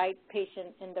the right patient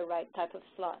in the right type of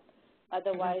slot.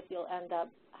 Otherwise, you'll end up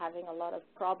having a lot of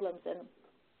problems. And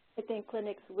I think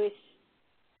clinics wish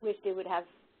they would have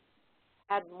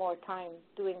had more time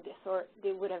doing this, or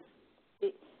they would have.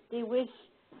 They wish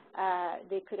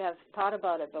they could have thought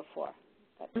about it before.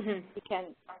 But you can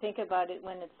think about it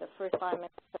when it's the first time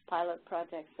it's a pilot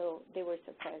project, so they were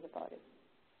surprised about it.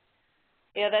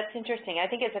 Yeah, that's interesting. I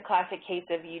think it's a classic case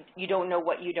of you don't know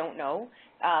what you don't know,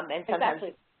 and sometimes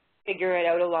figure it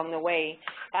out along the way.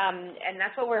 And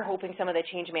that's what we're hoping some of the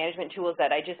change management tools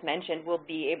that I just mentioned will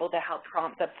be able to help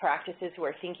prompt the practices who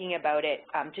are thinking about it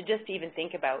to just even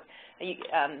think about.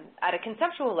 At a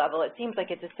conceptual level, it seems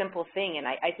like it's a simple thing, and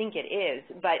I think it is,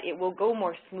 but it will go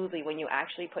more smoothly when you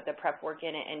actually put the prep work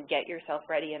in it and get yourself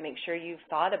ready and make sure you've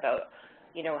thought about,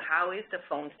 how is the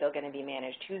phone still going to be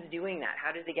managed? Who's doing that?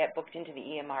 How does it get booked into the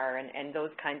EMR and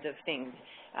those kinds of things?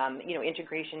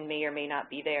 Integration may or may not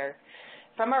be there.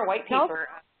 From our white paper,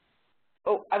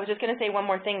 I was just going to say one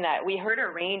more thing, that we heard a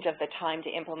range of the time to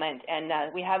implement,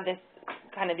 and we have this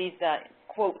these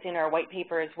quotes in our white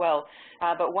paper as well.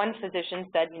 But one physician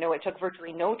said, it took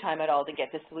virtually no time at all to get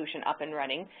the solution up and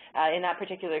running. In that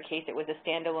particular case, it was a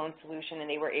standalone solution, and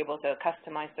they were able to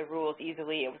customize the rules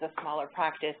easily. It was a smaller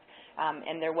practice,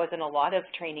 and there wasn't a lot of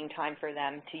training time for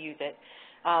them to use it.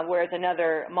 Whereas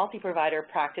another multi-provider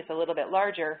practice, a little bit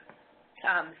larger,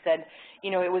 said,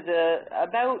 it was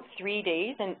about 3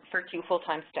 days and for 2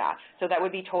 full-time staff. So that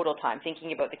would be total time,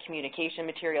 thinking about the communication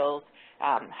materials,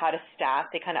 how to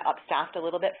staff. They kind of up-staffed a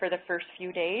little bit for the first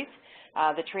few days,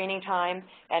 the training time,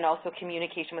 and also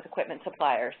communication with equipment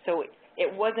suppliers. So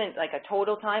it wasn't like a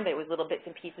total time, but it was little bits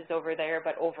and pieces over there.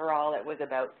 But overall, it was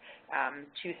about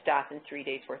 2 staff and 3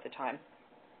 days worth of time.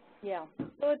 Yeah,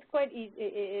 so it's quite easy.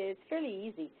 It's fairly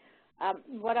easy.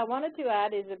 What I wanted to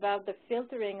add is about the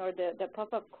filtering or the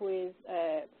pop-up quiz.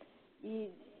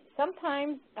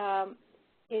 Sometimes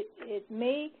it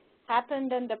may happen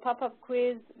that the pop-up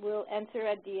quiz will enter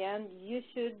at the end.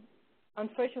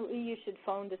 Unfortunately, you should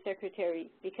phone the secretary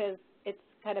because it's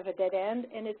kind of a dead end,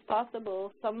 and it's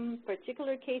possible some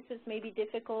particular cases may be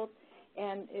difficult,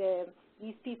 and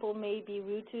these people may be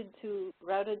routed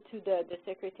to the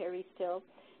secretary still.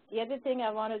 The other thing I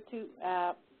wanted to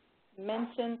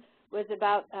mention was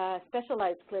about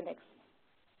specialized clinics.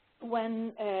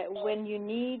 When you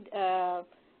need a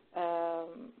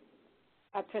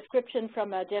prescription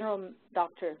from a general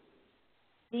doctor,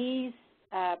 these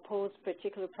pose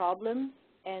particular problems,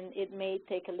 and it may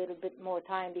take a little bit more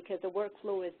time because the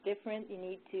workflow is different. You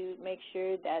need to make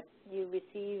sure that you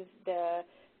receive the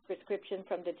prescription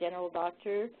from the general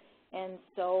doctor, and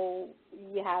so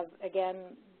you have,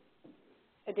 again,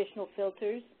 additional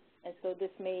filters, and so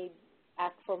this may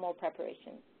ask for more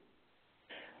preparation.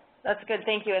 That's good,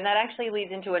 thank you. And that actually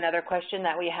leads into another question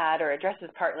that we had, or addresses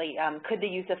partly, could the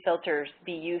use of filters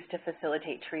be used to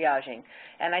facilitate triaging?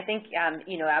 And I think,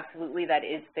 absolutely that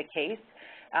is the case.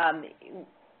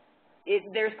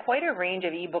 There's quite a range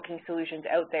of e-booking solutions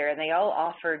out there, and they all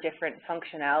offer different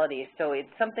functionalities. So it's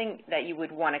something that you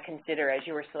would want to consider as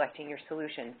you were selecting your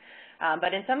solution.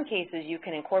 But in some cases, you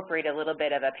can incorporate a little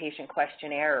bit of a patient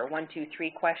questionnaire or 1, 2,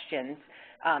 3 questions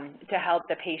to help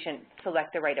the patient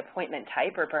select the right appointment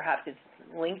type, or perhaps it's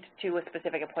linked to a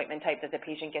specific appointment type that the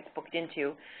patient gets booked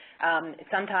into.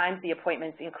 Sometimes the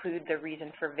appointments include the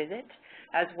reason for visit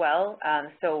as well.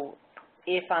 So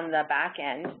if on the back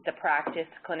end, the practice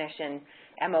clinician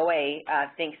MOA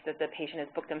thinks that the patient has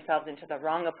booked themselves into the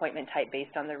wrong appointment type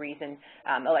based on the reason,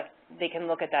 they can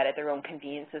look at that at their own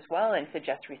convenience as well and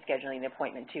suggest rescheduling the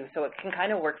appointment too. So it can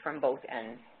kind of work from both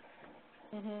ends.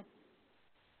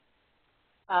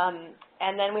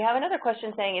 And then we have another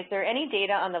question saying, is there any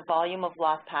data on the volume of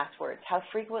lost passwords? How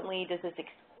frequently does this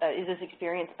is this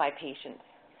experienced by patients?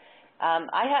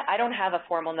 I don't have a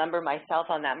formal number myself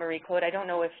on that, Marie-Claude. I don't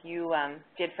know if you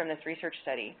did from this research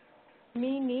study.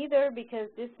 Me neither, because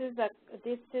this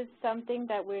is something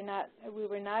that we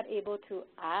were not able to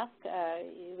ask.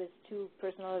 It was too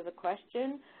personal as a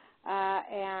question,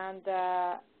 and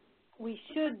we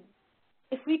should,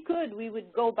 if we could, we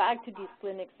would go back to these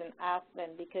clinics and ask them,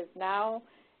 because now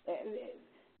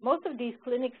most of these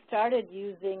clinics started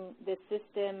using the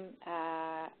system,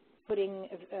 putting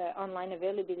online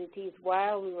availabilities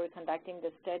while we were conducting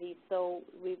the study, so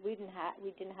we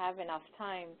didn't have enough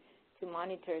time to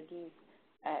monitor these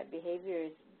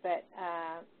behaviors. But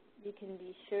you can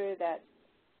be sure that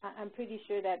I'm pretty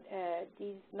sure that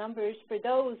these numbers, for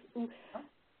those who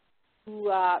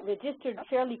registered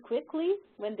fairly quickly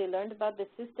when they learned about the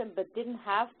system but didn't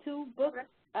have to book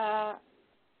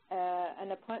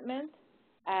an appointment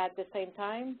at the same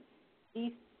time,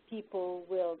 these people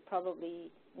will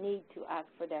probably need to ask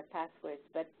for their passwords,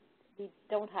 but we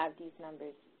don't have these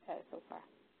numbers so far.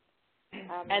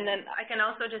 And then I can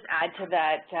also just add to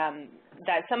that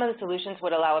that some of the solutions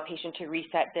would allow a patient to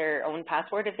reset their own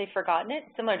password if they've forgotten it,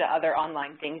 similar to other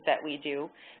online things that we do.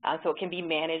 So it can be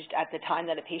managed at the time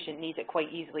that a patient needs it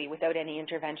quite easily without any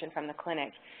intervention from the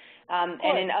clinic.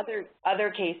 And in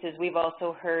other cases, we've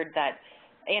also heard that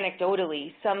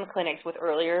anecdotally, some clinics with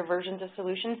earlier versions of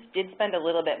solutions did spend a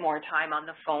little bit more time on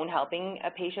the phone helping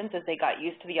patients as they got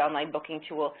used to the online booking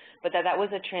tool, but that was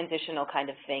a transitional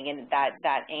kind of thing, and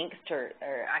that angst or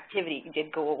activity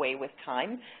did go away with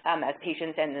time as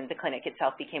patients and then the clinic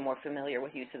itself became more familiar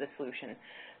with use of the solution.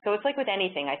 So it's like with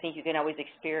anything. I think you can always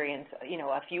experience,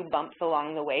 a few bumps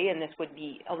along the way, and this would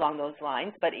be along those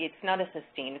lines, but it's not a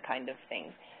sustained kind of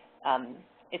thing.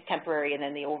 It's temporary, and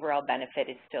then the overall benefit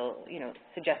is still,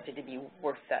 suggested to be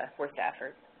worth the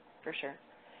effort, for sure.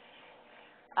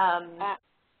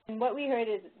 And what we heard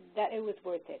is that it was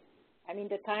worth it. I mean,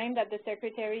 the time that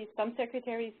some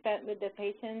secretaries spent with the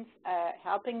patients,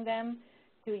 helping them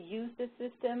to use the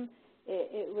system,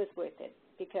 it was worth it,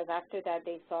 because after that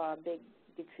they saw a big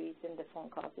decrease in the phone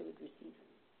calls they would receive.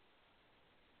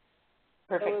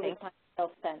 Perfect. So it was time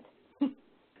well spent.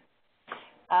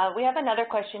 We have another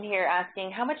question here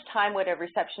asking, how much time would a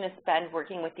receptionist spend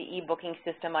working with the e-booking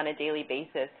system on a daily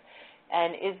basis?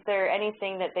 And is there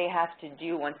anything that they have to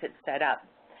do once it's set up?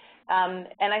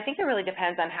 And I think it really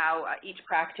depends on how each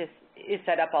practice is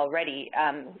set up already.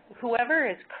 Whoever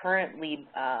is currently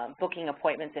booking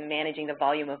appointments and managing the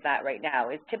volume of that right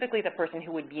now is typically the person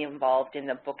who would be involved in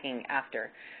the booking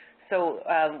after. So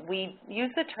we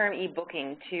use the term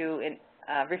e-booking to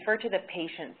refer to the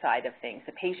patient side of things,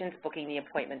 the patients booking the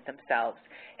appointments themselves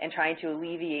and trying to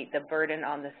alleviate the burden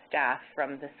on the staff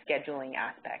from the scheduling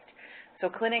aspect. So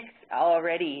clinics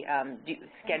already do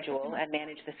schedule and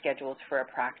manage the schedules for a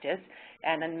practice,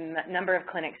 and a number of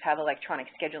clinics have electronic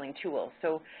scheduling tools.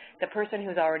 So the person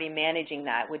who's already managing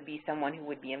that would be someone who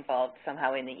would be involved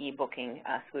somehow in the e-booking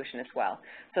solution as well.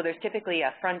 So there's typically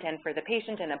a front end for the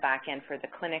patient and a back end for the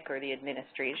clinic or the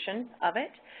administration of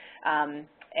it.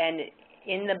 And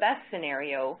in the best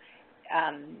scenario,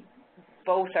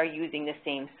 both are using the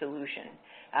same solution.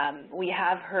 We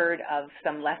have heard of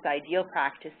some less ideal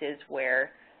practices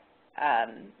where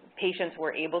patients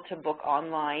were able to book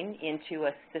online into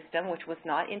a system which was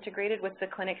not integrated with the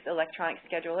clinic's electronic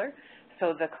scheduler.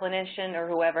 So the clinician or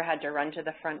whoever had to run to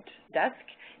the front desk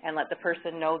and let the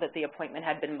person know that the appointment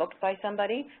had been booked by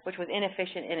somebody, which was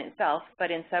inefficient in itself,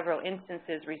 but in several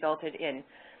instances resulted in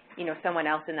someone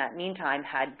else in that meantime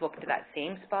had booked that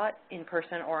same spot in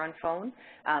person or on phone.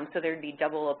 So there'd be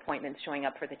double appointments showing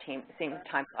up for the same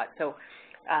time slot. So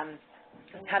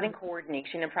having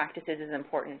coordination in practices is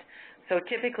important. So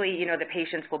typically, the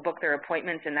patients will book their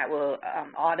appointments, and that will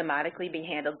automatically be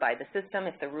handled by the system.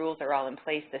 If the rules are all in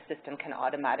place, the system can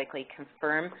automatically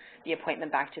confirm the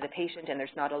appointment back to the patient, and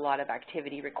there's not a lot of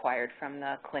activity required from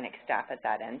the clinic staff at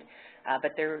that end.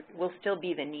 But there will still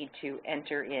be the need to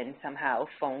enter in somehow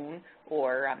phone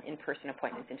or in-person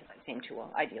appointments into that same tool,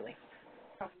 ideally.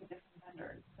 Different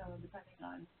vendors, so depending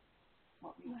on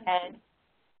what we and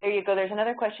there you go. There's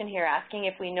another question here asking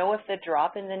if we know if the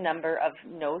drop in the number of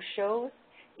no-shows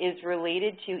is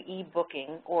related to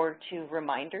e-booking or to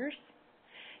reminders.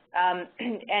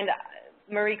 And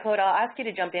Marie-Claude, I'll ask you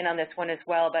to jump in on this one as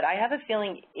well, but I have a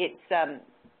feeling it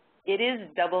is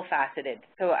double-faceted.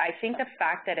 So I think the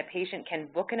fact that a patient can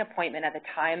book an appointment at a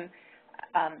time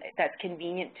that's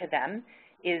convenient to them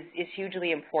is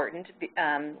hugely important.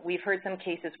 We've heard some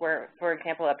cases where, for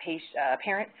example, a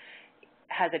parent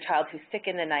has a child who's sick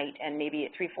in the night, and maybe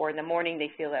at 3, 4 in the morning they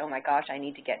feel that, oh my gosh, I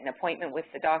need to get an appointment with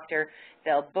the doctor.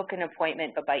 They'll book an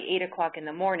appointment, but by 8 o'clock in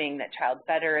the morning that child's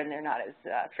better and they're not as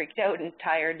freaked out and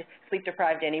tired, sleep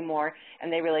deprived anymore, and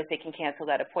they realize they can cancel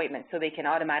that appointment. So they can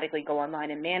automatically go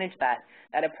online and manage that.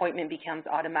 That appointment becomes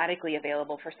automatically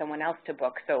available for someone else to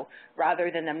book. So rather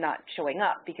than them not showing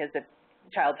up because the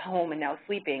child's home and now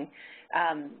sleeping,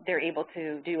 they're able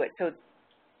to do it. So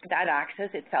that access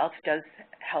itself does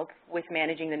help with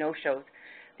managing the no-shows.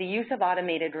 The use of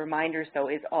automated reminders, though,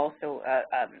 is also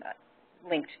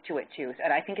linked to it, too,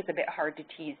 and I think it's a bit hard to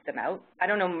tease them out. I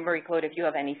don't know, Marie-Claude, if you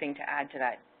have anything to add to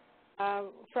that.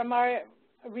 From our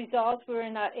results, we were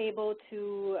not able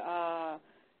to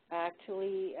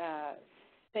actually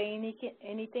say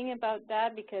anything about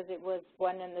that because it was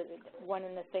one and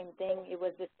the same thing. It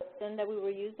was the system that we were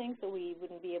using, so we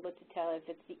wouldn't be able to tell if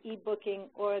it's the e-booking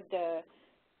or the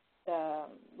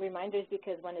reminders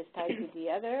because one is tied to the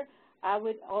other. I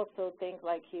would also think,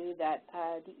 like you, that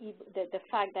the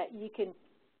fact that you can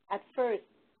at first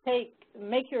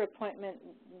make your appointment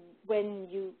when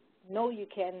you know you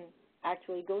can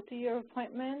actually go to your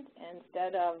appointment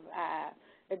instead of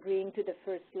agreeing to the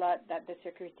first slot that the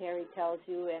secretary tells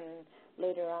you and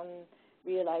later on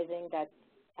realizing that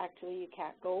actually you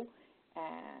can't go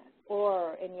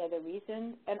or any other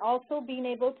reason. And also being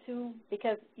able to,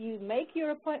 because you make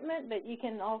your appointment, but you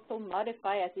can also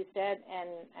modify, as you said,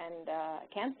 and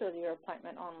cancel your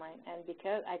appointment online. And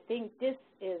because I think this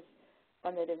is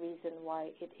one of the reasons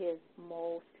why it is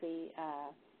mostly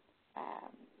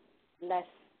less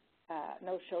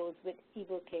no-shows with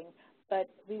e-booking, but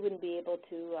we wouldn't be able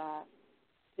to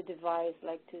devise,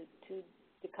 like to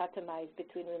dichotomize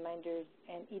between reminders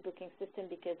and e-booking system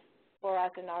because for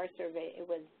us in our survey, it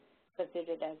was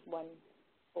considered as one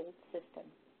old system.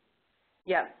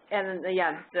 Yeah, and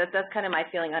that's kind of my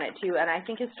feeling on it too. And I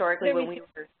think historically when we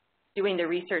were doing the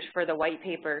research for the white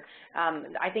paper,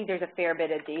 I think there's a fair bit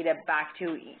of data back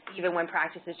to even when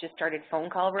practices just started phone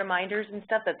call reminders and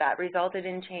stuff that resulted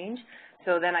in change.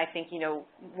 So then I think,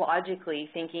 logically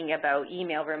thinking about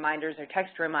email reminders or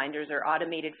text reminders or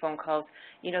automated phone calls,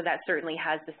 that certainly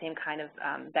has the same kind of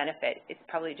benefit. It's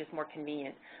probably just more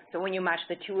convenient. So when you match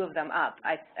the two of them up,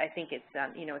 I think it's,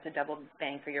 it's a double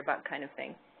bang for your buck kind of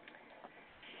thing.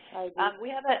 We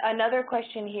have another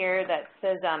question here that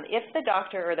says, if the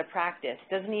doctor or the practice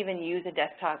doesn't even use a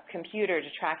desktop computer to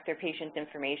track their patient's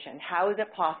information, how is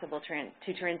it possible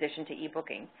to transition to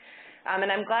e-booking?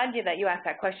 And I'm glad that you asked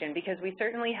that question because we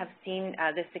certainly have seen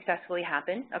this successfully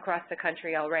happen across the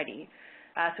country already.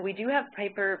 So we do have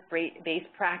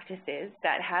paper-based practices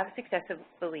that have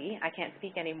successfully, I can't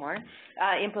speak anymore,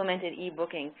 implemented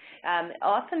e-booking.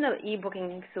 Often the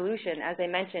e-booking solution, as I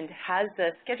mentioned, has the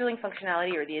scheduling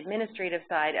functionality or the administrative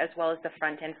side as well as the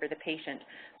front end for the patient.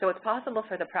 So it's possible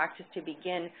for the practice to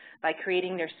begin by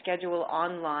creating their schedule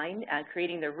online,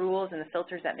 creating the rules and the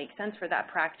filters that make sense for that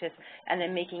practice, and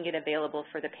then making it available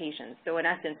for the patients. So in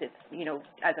essence, it's,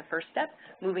 as a first step,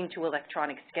 moving to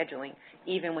electronic scheduling,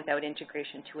 even without integration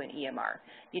to an EMR.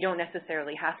 You don't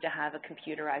necessarily have to have a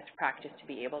computerized practice to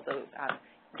be able to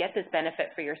get this benefit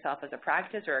for yourself as a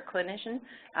practice or a clinician,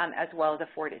 as well as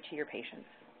afford it to your patients.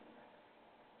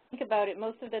 Think about it.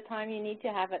 Most of the time you need to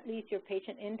have at least your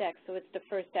patient index, so it's the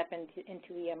first step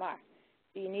into EMR.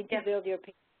 So you need to build your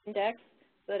patient index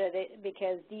so that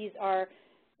because these are,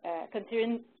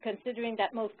 considering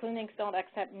that most clinics don't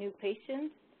accept new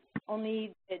patients,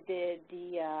 only the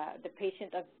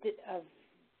patient of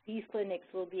these clinics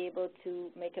will be able to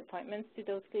make appointments to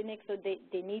those clinics, so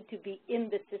they need to be in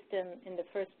the system in the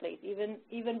first place,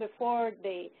 even before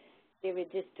they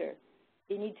register.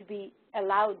 They need to be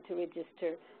allowed to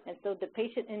register, and so the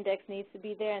patient index needs to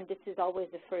be there, and this is always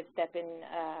the first step in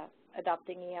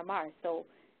adopting EMR. So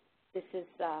this is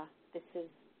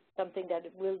something that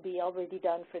will be already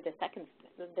done for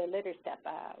the later step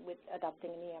with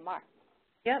adopting an EMR.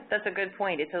 Yeah, that's a good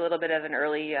point. It's a little bit of an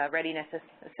early readiness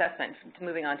assessment to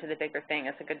moving on to the bigger thing.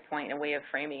 That's a good point, a way of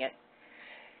framing it.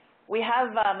 We have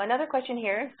another question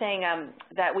here saying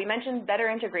that we mentioned better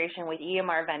integration with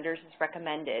EMR vendors is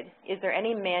recommended. Is there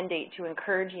any mandate to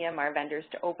encourage EMR vendors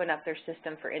to open up their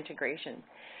system for integration?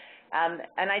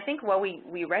 And I think while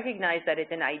we recognize that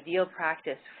it's an ideal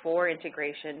practice for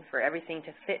integration, for everything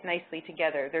to fit nicely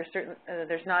together,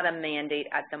 there's not a mandate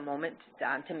at the moment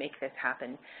to make this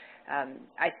happen.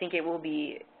 I think it will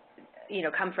be,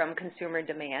 come from consumer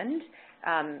demand,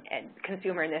 and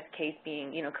consumer in this case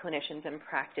being, clinicians and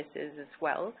practices as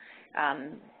well,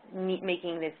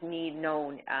 making this need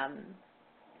known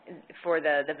for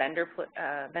the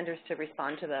vendors to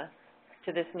respond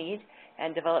to this need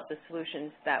and develop the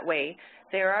solutions that way.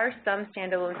 There are some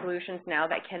standalone solutions now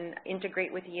that can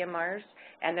integrate with EMRs,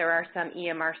 and there are some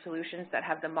EMR solutions that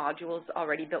have the modules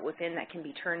already built within that can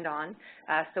be turned on.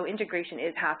 So integration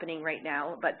is happening right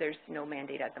now, but there's no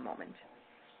mandate at the moment.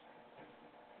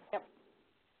 Yep.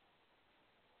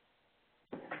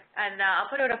 And I'll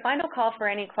put out a final call for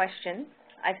any questions.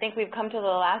 I think we've come to the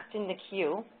last in the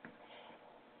queue.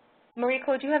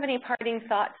 Marie-Claude, do you have any parting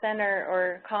thoughts then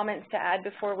or comments to add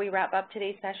before we wrap up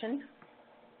today's session?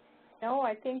 No,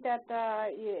 I think that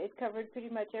it covered pretty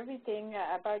much everything.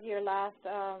 About your last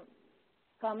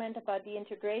comment about the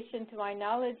integration. To my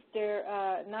knowledge,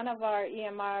 none of our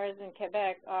EMRs in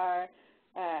Quebec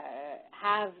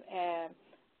have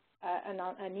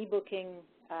an e-booking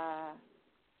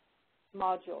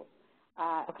module.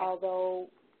 Okay. Although,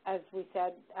 as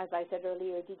I said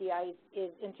earlier, DDI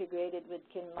is integrated with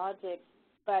KinLogix,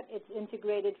 but it's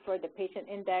integrated for the patient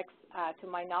index. To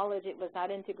my knowledge, it was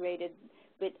not integrated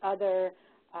with other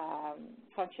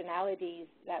functionalities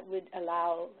that would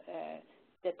allow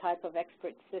the type of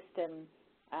expert system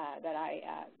that I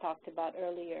talked about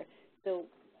earlier. So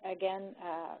again,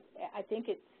 I think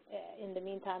it's, in the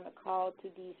meantime, a call to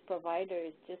these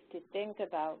providers just to think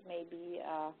about maybe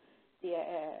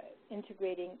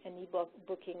integrating an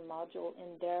e-booking module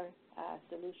in their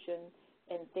solution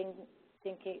and think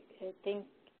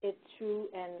it through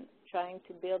and trying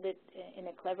to build it in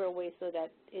a clever way so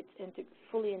that it's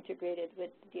fully integrated with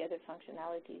the other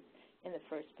functionalities in the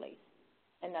first place,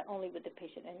 and not only with the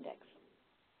patient index.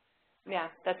 Yeah,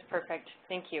 that's perfect.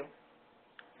 Thank you.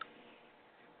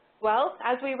 Well,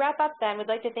 as we wrap up then, we'd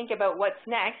like to think about what's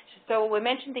next. So we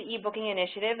mentioned the e-booking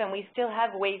initiative, and we still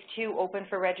have Wave 2 open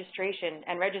for registration,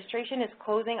 and registration is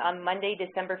closing on Monday,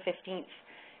 December 15th.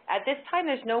 At this time,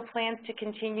 there's no plans to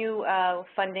continue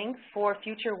funding for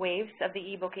future waves of the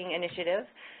e-booking initiative.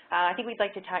 I think we'd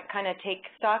like to kind of take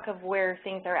stock of where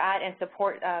things are at and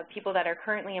support people that are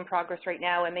currently in progress right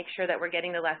now and make sure that we're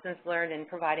getting the lessons learned and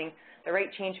providing the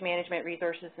right change management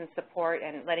resources and support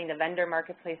and letting the vendor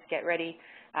marketplace get ready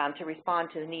to respond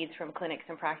to the needs from clinics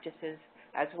and practices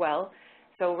as well.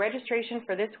 So registration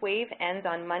for this wave ends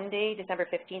on Monday, December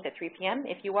 15th at 3 p.m.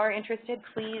 If you are interested,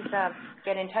 please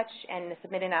get in touch and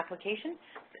submit an application.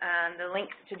 The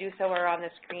links to do so are on the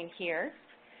screen here.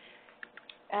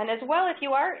 And as well, if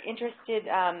you are interested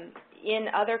in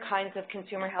other kinds of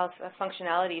consumer health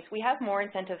functionalities, we have more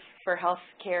incentives for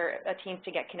healthcare teams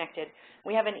to get connected.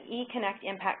 We have an eConnect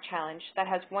Impact Challenge that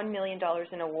has $1 million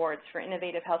in awards for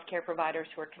innovative healthcare providers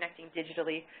who are connecting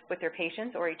digitally with their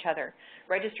patients or each other.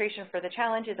 Registration for the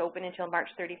challenge is open until March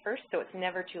 31st, so it's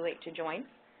never too late to join.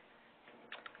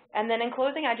 And then in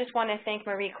closing, I just want to thank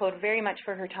Marie-Claude very much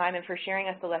for her time and for sharing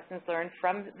us the lessons learned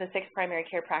from the 6 primary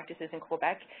care practices in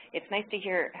Quebec. It's nice to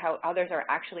hear how others are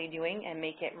actually doing and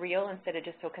make it real instead of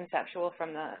just so conceptual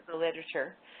from the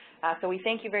literature. So we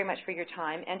thank you very much for your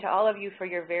time, and to all of you for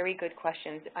your very good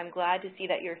questions. I'm glad to see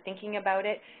that you're thinking about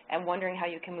it and wondering how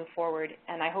you can move forward.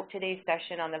 And I hope today's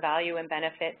session on the value and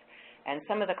benefits and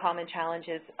some of the common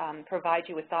challenges provide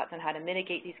you with thoughts on how to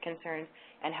mitigate these concerns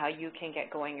and how you can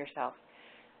get going yourself.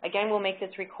 Again, we'll make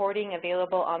this recording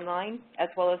available online as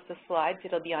well as the slides.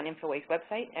 It'll be on Infoway's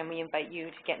website, and we invite you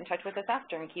to get in touch with us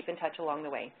after and keep in touch along the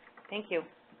way. Thank you.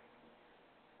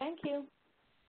 Thank you.